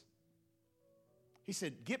Jesus. He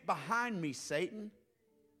said, "Get behind me, Satan."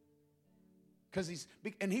 Because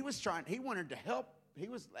he wanted to help. He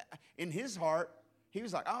was, in his heart, he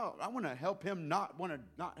was like, "Oh, I want to help him not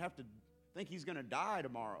have to think he's going to die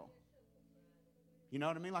tomorrow." You know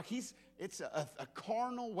what I mean? Like it's a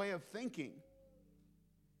carnal way of thinking.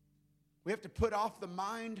 We have to put off the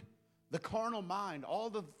mind, the carnal mind, all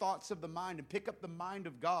the thoughts of the mind, and pick up the mind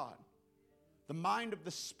of God, the mind of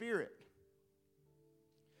the Spirit.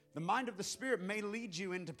 The mind of the Spirit may lead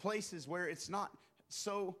you into places where it's not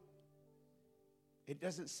so. It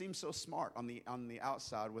doesn't seem so smart on the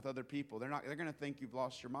outside with other people. They're going to think you've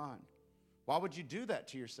lost your mind. Why would you do that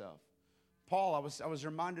to yourself? Paul, I was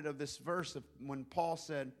reminded of this verse of when Paul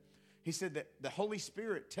said, he said that the Holy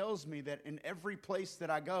Spirit tells me that in every place that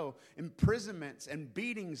I go, imprisonments and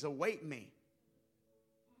beatings await me.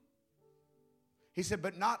 He said,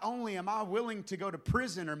 but not only am I willing to go to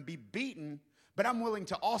prison and be beaten, but I'm willing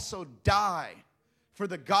to also die for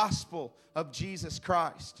the gospel of Jesus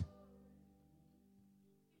Christ.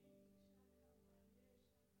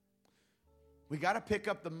 We got to pick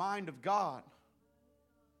up the mind of God.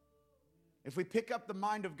 If we pick up the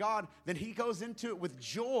mind of God, then he goes into it with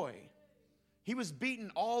joy. He was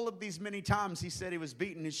beaten all of these many times. He said he was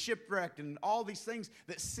beaten, he's shipwrecked, and all these things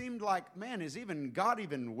that seemed like, man, is God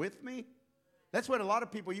even with me? That's what a lot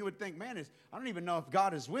of people, you would think, man, I don't even know if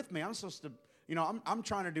God is with me. I'm supposed to, I'm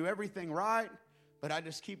trying to do everything right, but I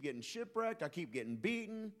just keep getting shipwrecked. I keep getting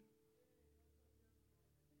beaten.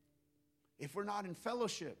 If we're not in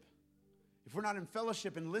fellowship,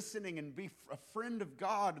 and listening and be a friend of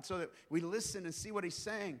God so that we listen and see what he's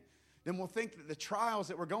saying, then we'll think that the trials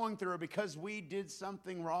that we're going through are because we did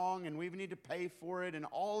something wrong and we need to pay for it and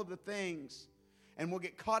all of the things. And we'll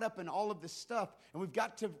get caught up in all of this stuff. And we've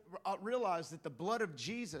got to realize that the blood of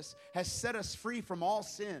Jesus has set us free from all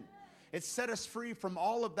sin. It's set us free from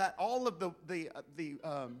all of that, all of the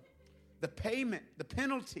payment, the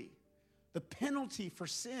penalty for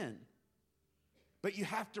sin. But you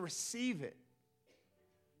have to receive it.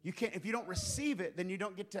 You can't. If you don't receive it, then you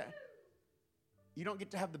don't get to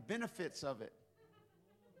have the benefits of it.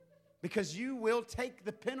 Because you will take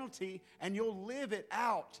the penalty and you'll live it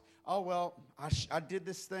out. Oh, well, I did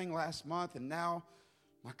this thing last month and now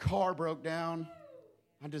my car broke down.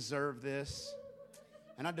 I deserve this.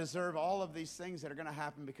 And I deserve all of these things that are going to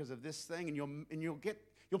happen because of this thing. And you'll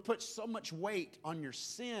put so much weight on your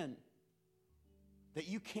sin that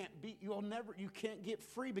you can't get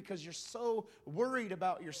free because you're so worried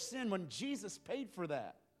about your sin when Jesus paid for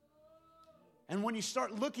that. And when you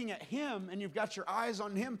start looking at him and you've got your eyes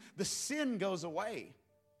on him, the sin goes away.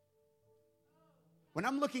 When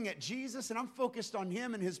I'm looking at Jesus and I'm focused on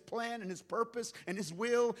Him and His plan and His purpose and His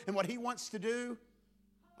will and what He wants to do,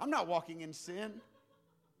 I'm not walking in sin.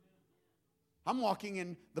 I'm walking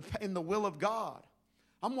in the will of God.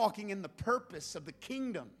 I'm walking in the purpose of the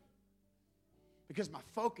kingdom because my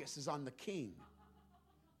focus is on the King.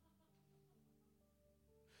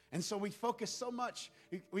 And so we focus so much.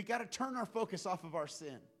 We got to turn our focus off of our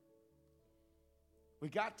sin. We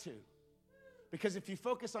got to. Because if you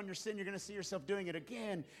focus on your sin, you're going to see yourself doing it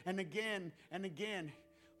again and again and again.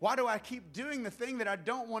 Why do I keep doing the thing that I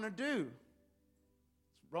don't want to do?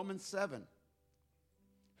 It's Romans 7.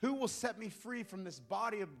 Who will set me free from this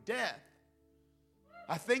body of death?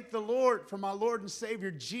 I thank the Lord for my Lord and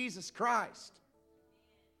Savior, Jesus Christ.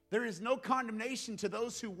 There is no condemnation to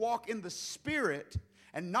those who walk in the Spirit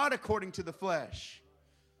and not according to the flesh.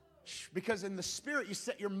 Because in the Spirit, you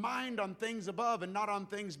set your mind on things above and not on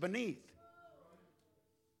things beneath.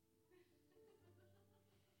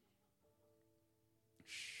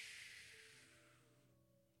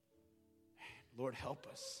 Lord, help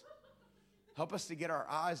us. Help us to get our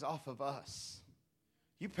eyes off of us.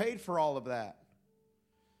 You paid for all of that.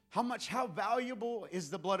 How valuable is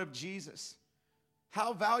the blood of Jesus?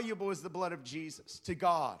 How valuable is the blood of Jesus to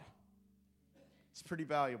God? It's pretty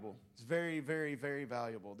valuable. It's very, very, very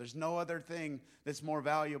valuable. There's no other thing that's more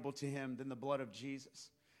valuable to Him than the blood of Jesus.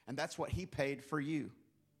 And that's what He paid for you.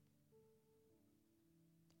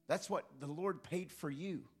 That's what the Lord paid for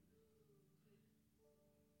you.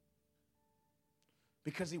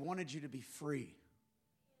 Because He wanted you to be free.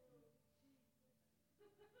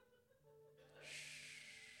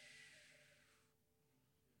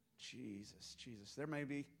 Jesus, Jesus. There may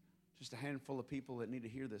be just a handful of people that need to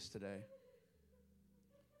hear this today.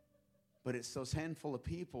 But it's those handful of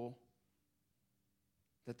people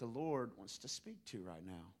that the Lord wants to speak to right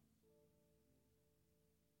now.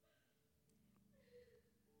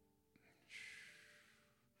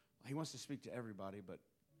 He wants to speak to everybody, but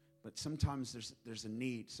sometimes there's a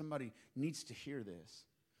need. Somebody needs to hear this.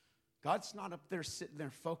 God's not up there sitting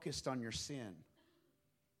there focused on your sin.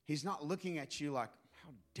 He's not looking at you like,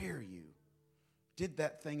 how dare you? Did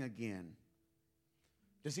that thing again.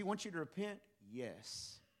 Does He want you to repent?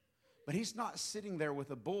 Yes. But He's not sitting there with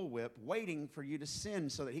a bullwhip waiting for you to sin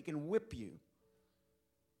so that He can whip you.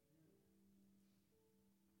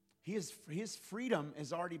 His freedom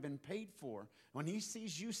has already been paid for. When He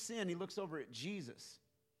sees you sin, He looks over at Jesus.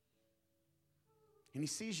 And He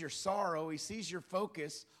sees your sorrow. He sees your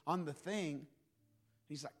focus on the thing.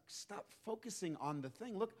 He's like, stop focusing on the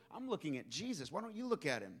thing. Look, I'm looking at Jesus. Why don't you look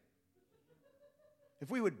at Him? If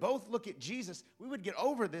we would both look at Jesus, we would get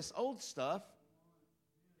over this old stuff.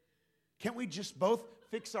 Can't we just both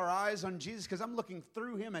fix our eyes on Jesus? Because I'm looking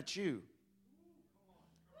through Him at you.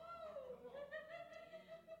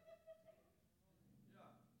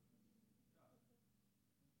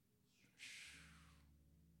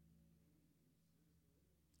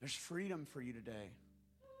 There's freedom for you today.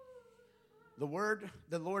 The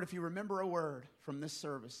Lord, if you remember a word from this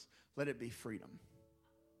service, let it be freedom.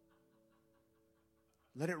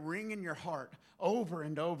 Let it ring in your heart over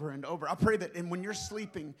and over and over. I pray that when you're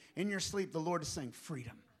sleeping, in your sleep, the Lord is saying,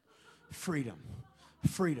 freedom, freedom,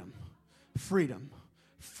 freedom, freedom,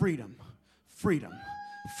 freedom, freedom,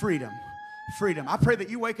 freedom, freedom. I pray that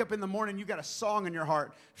you wake up in the morning, you got a song in your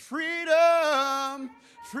heart. Freedom,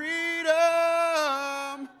 freedom.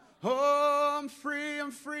 Oh, I'm free,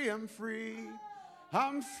 I'm free, I'm free.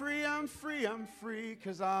 I'm free, I'm free, I'm free,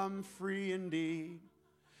 'cause I'm free indeed.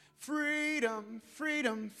 Freedom,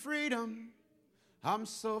 freedom, freedom. I'm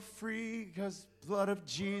so free 'cause the blood of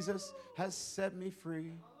Jesus has set me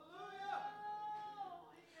free.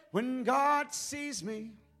 When God sees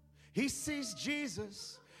me, He sees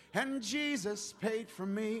Jesus, and Jesus paid for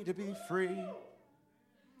me to be free.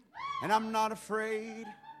 And I'm not afraid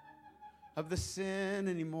of the sin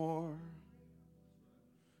anymore,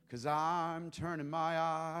 'cause I'm turning my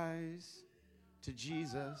eyes to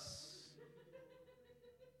Jesus.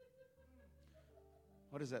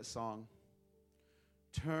 What is that song?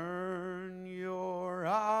 Turn your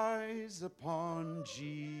eyes upon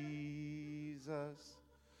Jesus.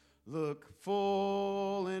 Look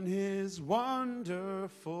full in His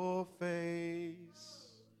wonderful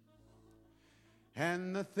face.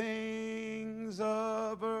 And the things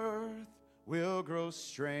of earth will grow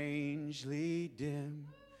strangely dim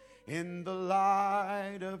in the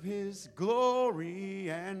light of His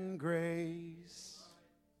glory and grace.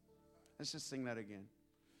 Let's just sing that again.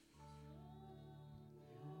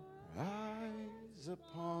 Eyes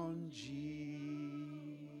upon Jesus,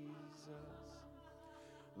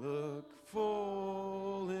 look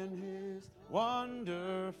full in His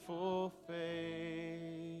wonderful face.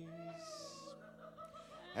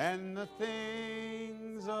 and the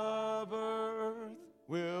things of earth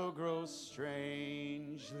will grow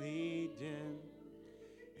strangely dim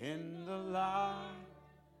in the light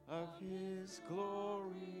of His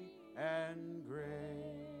glory and grace.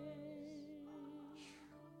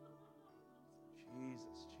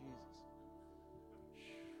 Jesus, Jesus.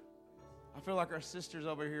 I feel like our sister's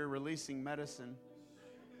over here releasing medicine.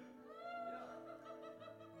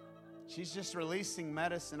 She's just releasing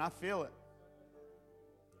medicine. I feel it.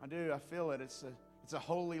 I do. I feel it. It's a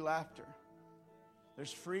holy laughter.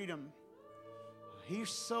 There's freedom. He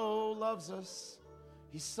so loves us.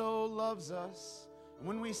 He so loves us. And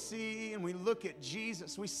when we see and we look at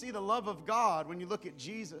Jesus, we see the love of God. When you look at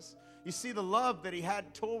Jesus, you see the love that He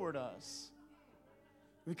had toward us.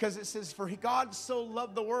 Because it says, for God so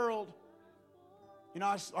loved the world. You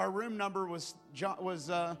know, our room number was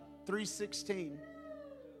 316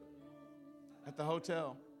 at the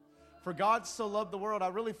hotel. For God so loved the world. I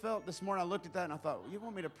really felt this morning, I looked at that and I thought, you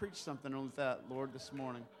want me to preach something on that, Lord, this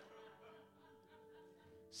morning?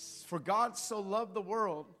 For God so loved the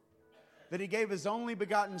world that He gave His only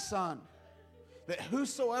begotten Son, that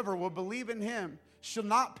whosoever will believe in Him shall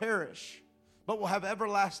not perish, but will have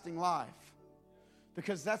everlasting life.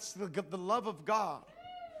 Because that's the love of God.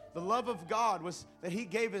 The love of God was that He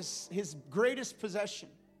gave His greatest possession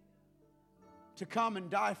to come and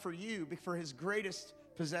die for you, for His greatest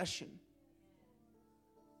possession.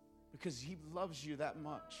 Because He loves you that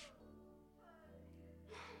much.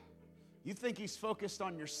 You think He's focused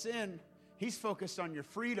on your sin, He's focused on your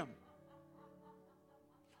freedom.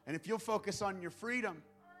 And if you'll focus on your freedom,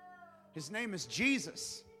 His name is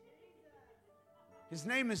Jesus. His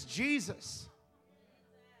name is Jesus.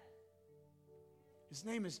 His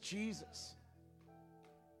name is Jesus.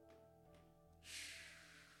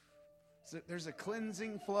 So there's a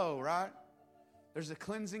cleansing flow, right? There's a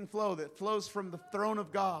cleansing flow that flows from the throne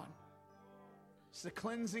of God. It's a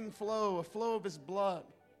cleansing flow, a flow of His blood.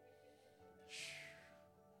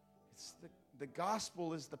 It's the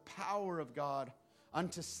gospel is the power of God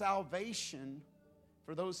unto salvation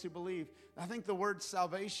for those who believe. I think the word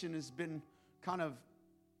salvation has been kind of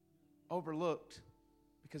overlooked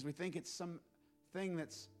because we think it's something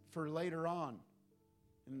that's for later on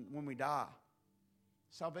and when we die.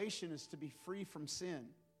 Salvation is to be free from sin.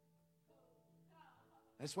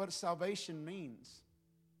 That's what salvation means.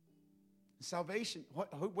 Salvation,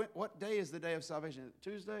 what day is the day of salvation? Is it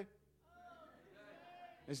Tuesday?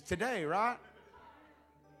 It's today, right?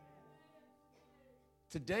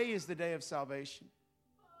 Today is the day of salvation.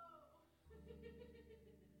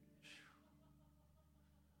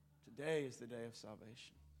 Today is the day of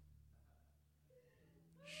salvation.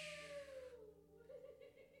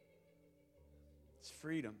 It's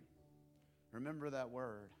freedom. Remember that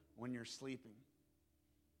word when you're sleeping.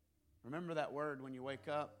 Remember that word when you wake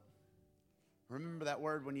up. Remember that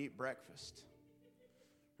word when you eat breakfast.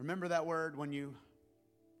 Remember that word when you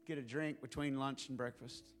get a drink between lunch and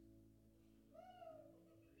breakfast.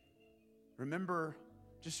 Remember,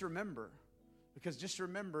 just remember. Because just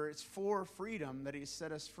remember, it's for freedom that He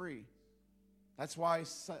set us free. That's why He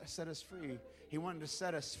set us free. He wanted to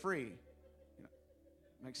set us free. You know,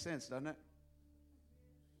 makes sense, doesn't it?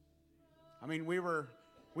 I mean,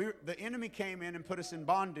 the enemy came in and put us in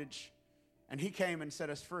bondage, and He came and set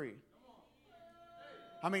us free.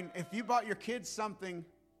 I mean, if you bought your kids something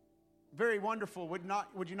very wonderful,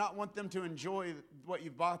 would you not want them to enjoy what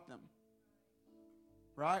you've bought them?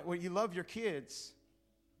 Right? Well, you love your kids,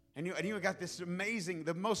 and you got this amazing,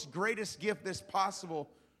 the most greatest gift that's possible.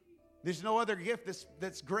 There's no other gift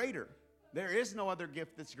that's greater. There is no other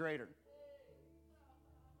gift that's greater.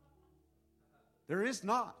 There is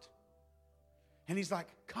not. And He's like,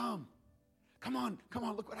 come on,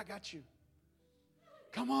 look what I got you.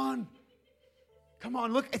 Come on,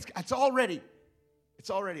 look, it's all ready. It's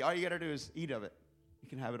all ready. All you got to do is eat of it. You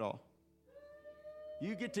can have it all.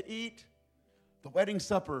 You get to eat the wedding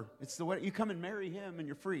supper. It's the wedding. You come and marry Him and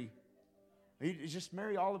you're free. You just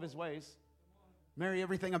marry all of His ways. Marry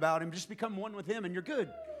everything about Him. Just become one with Him and you're good.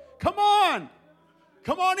 Come on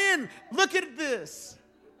in. Look at this.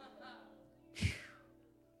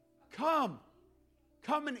 Come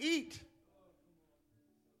and eat.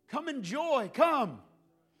 Come enjoy. Come.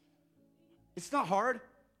 It's not hard.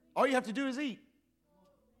 All you have to do is eat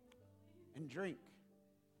and drink.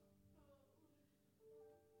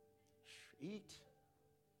 Eat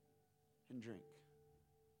and drink.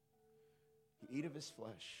 We eat of His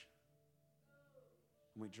flesh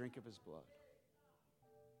and we drink of His blood.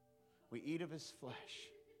 We eat of His flesh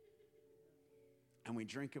and we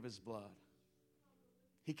drink of His blood.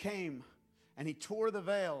 He came and He tore the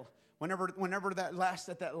veil whenever that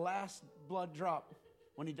last blood drop,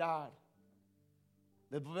 when he died.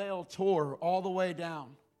 The veil tore all the way down.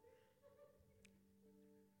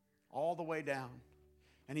 All the way down.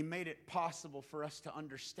 And he made it possible for us to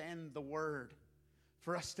understand the Word,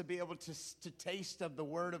 for us to be able to taste of the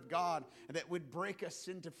Word of God that would break us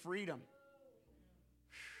into freedom.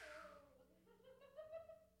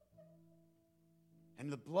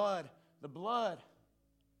 And the blood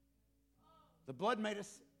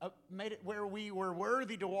made it where we were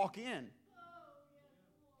worthy to walk in,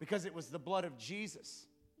 because it was the blood of Jesus.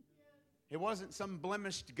 It wasn't some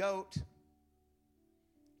blemished goat.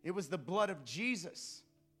 It was the blood of Jesus.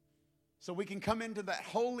 So we can come into that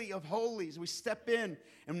holy of holies. We step in,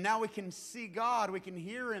 and now we can see God. We can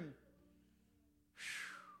hear Him.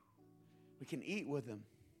 We can eat with Him.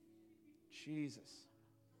 Jesus.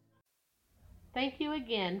 Thank you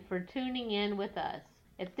again for tuning in with us.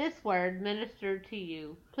 If this word ministered to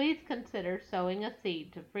you, please consider sowing a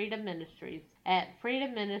seed to Freedom Ministries at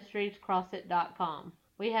freedomministriescrossit.com.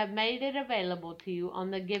 We have made it available to you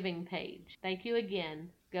on the giving page. Thank you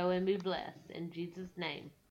again. Go and be blessed. In Jesus' name.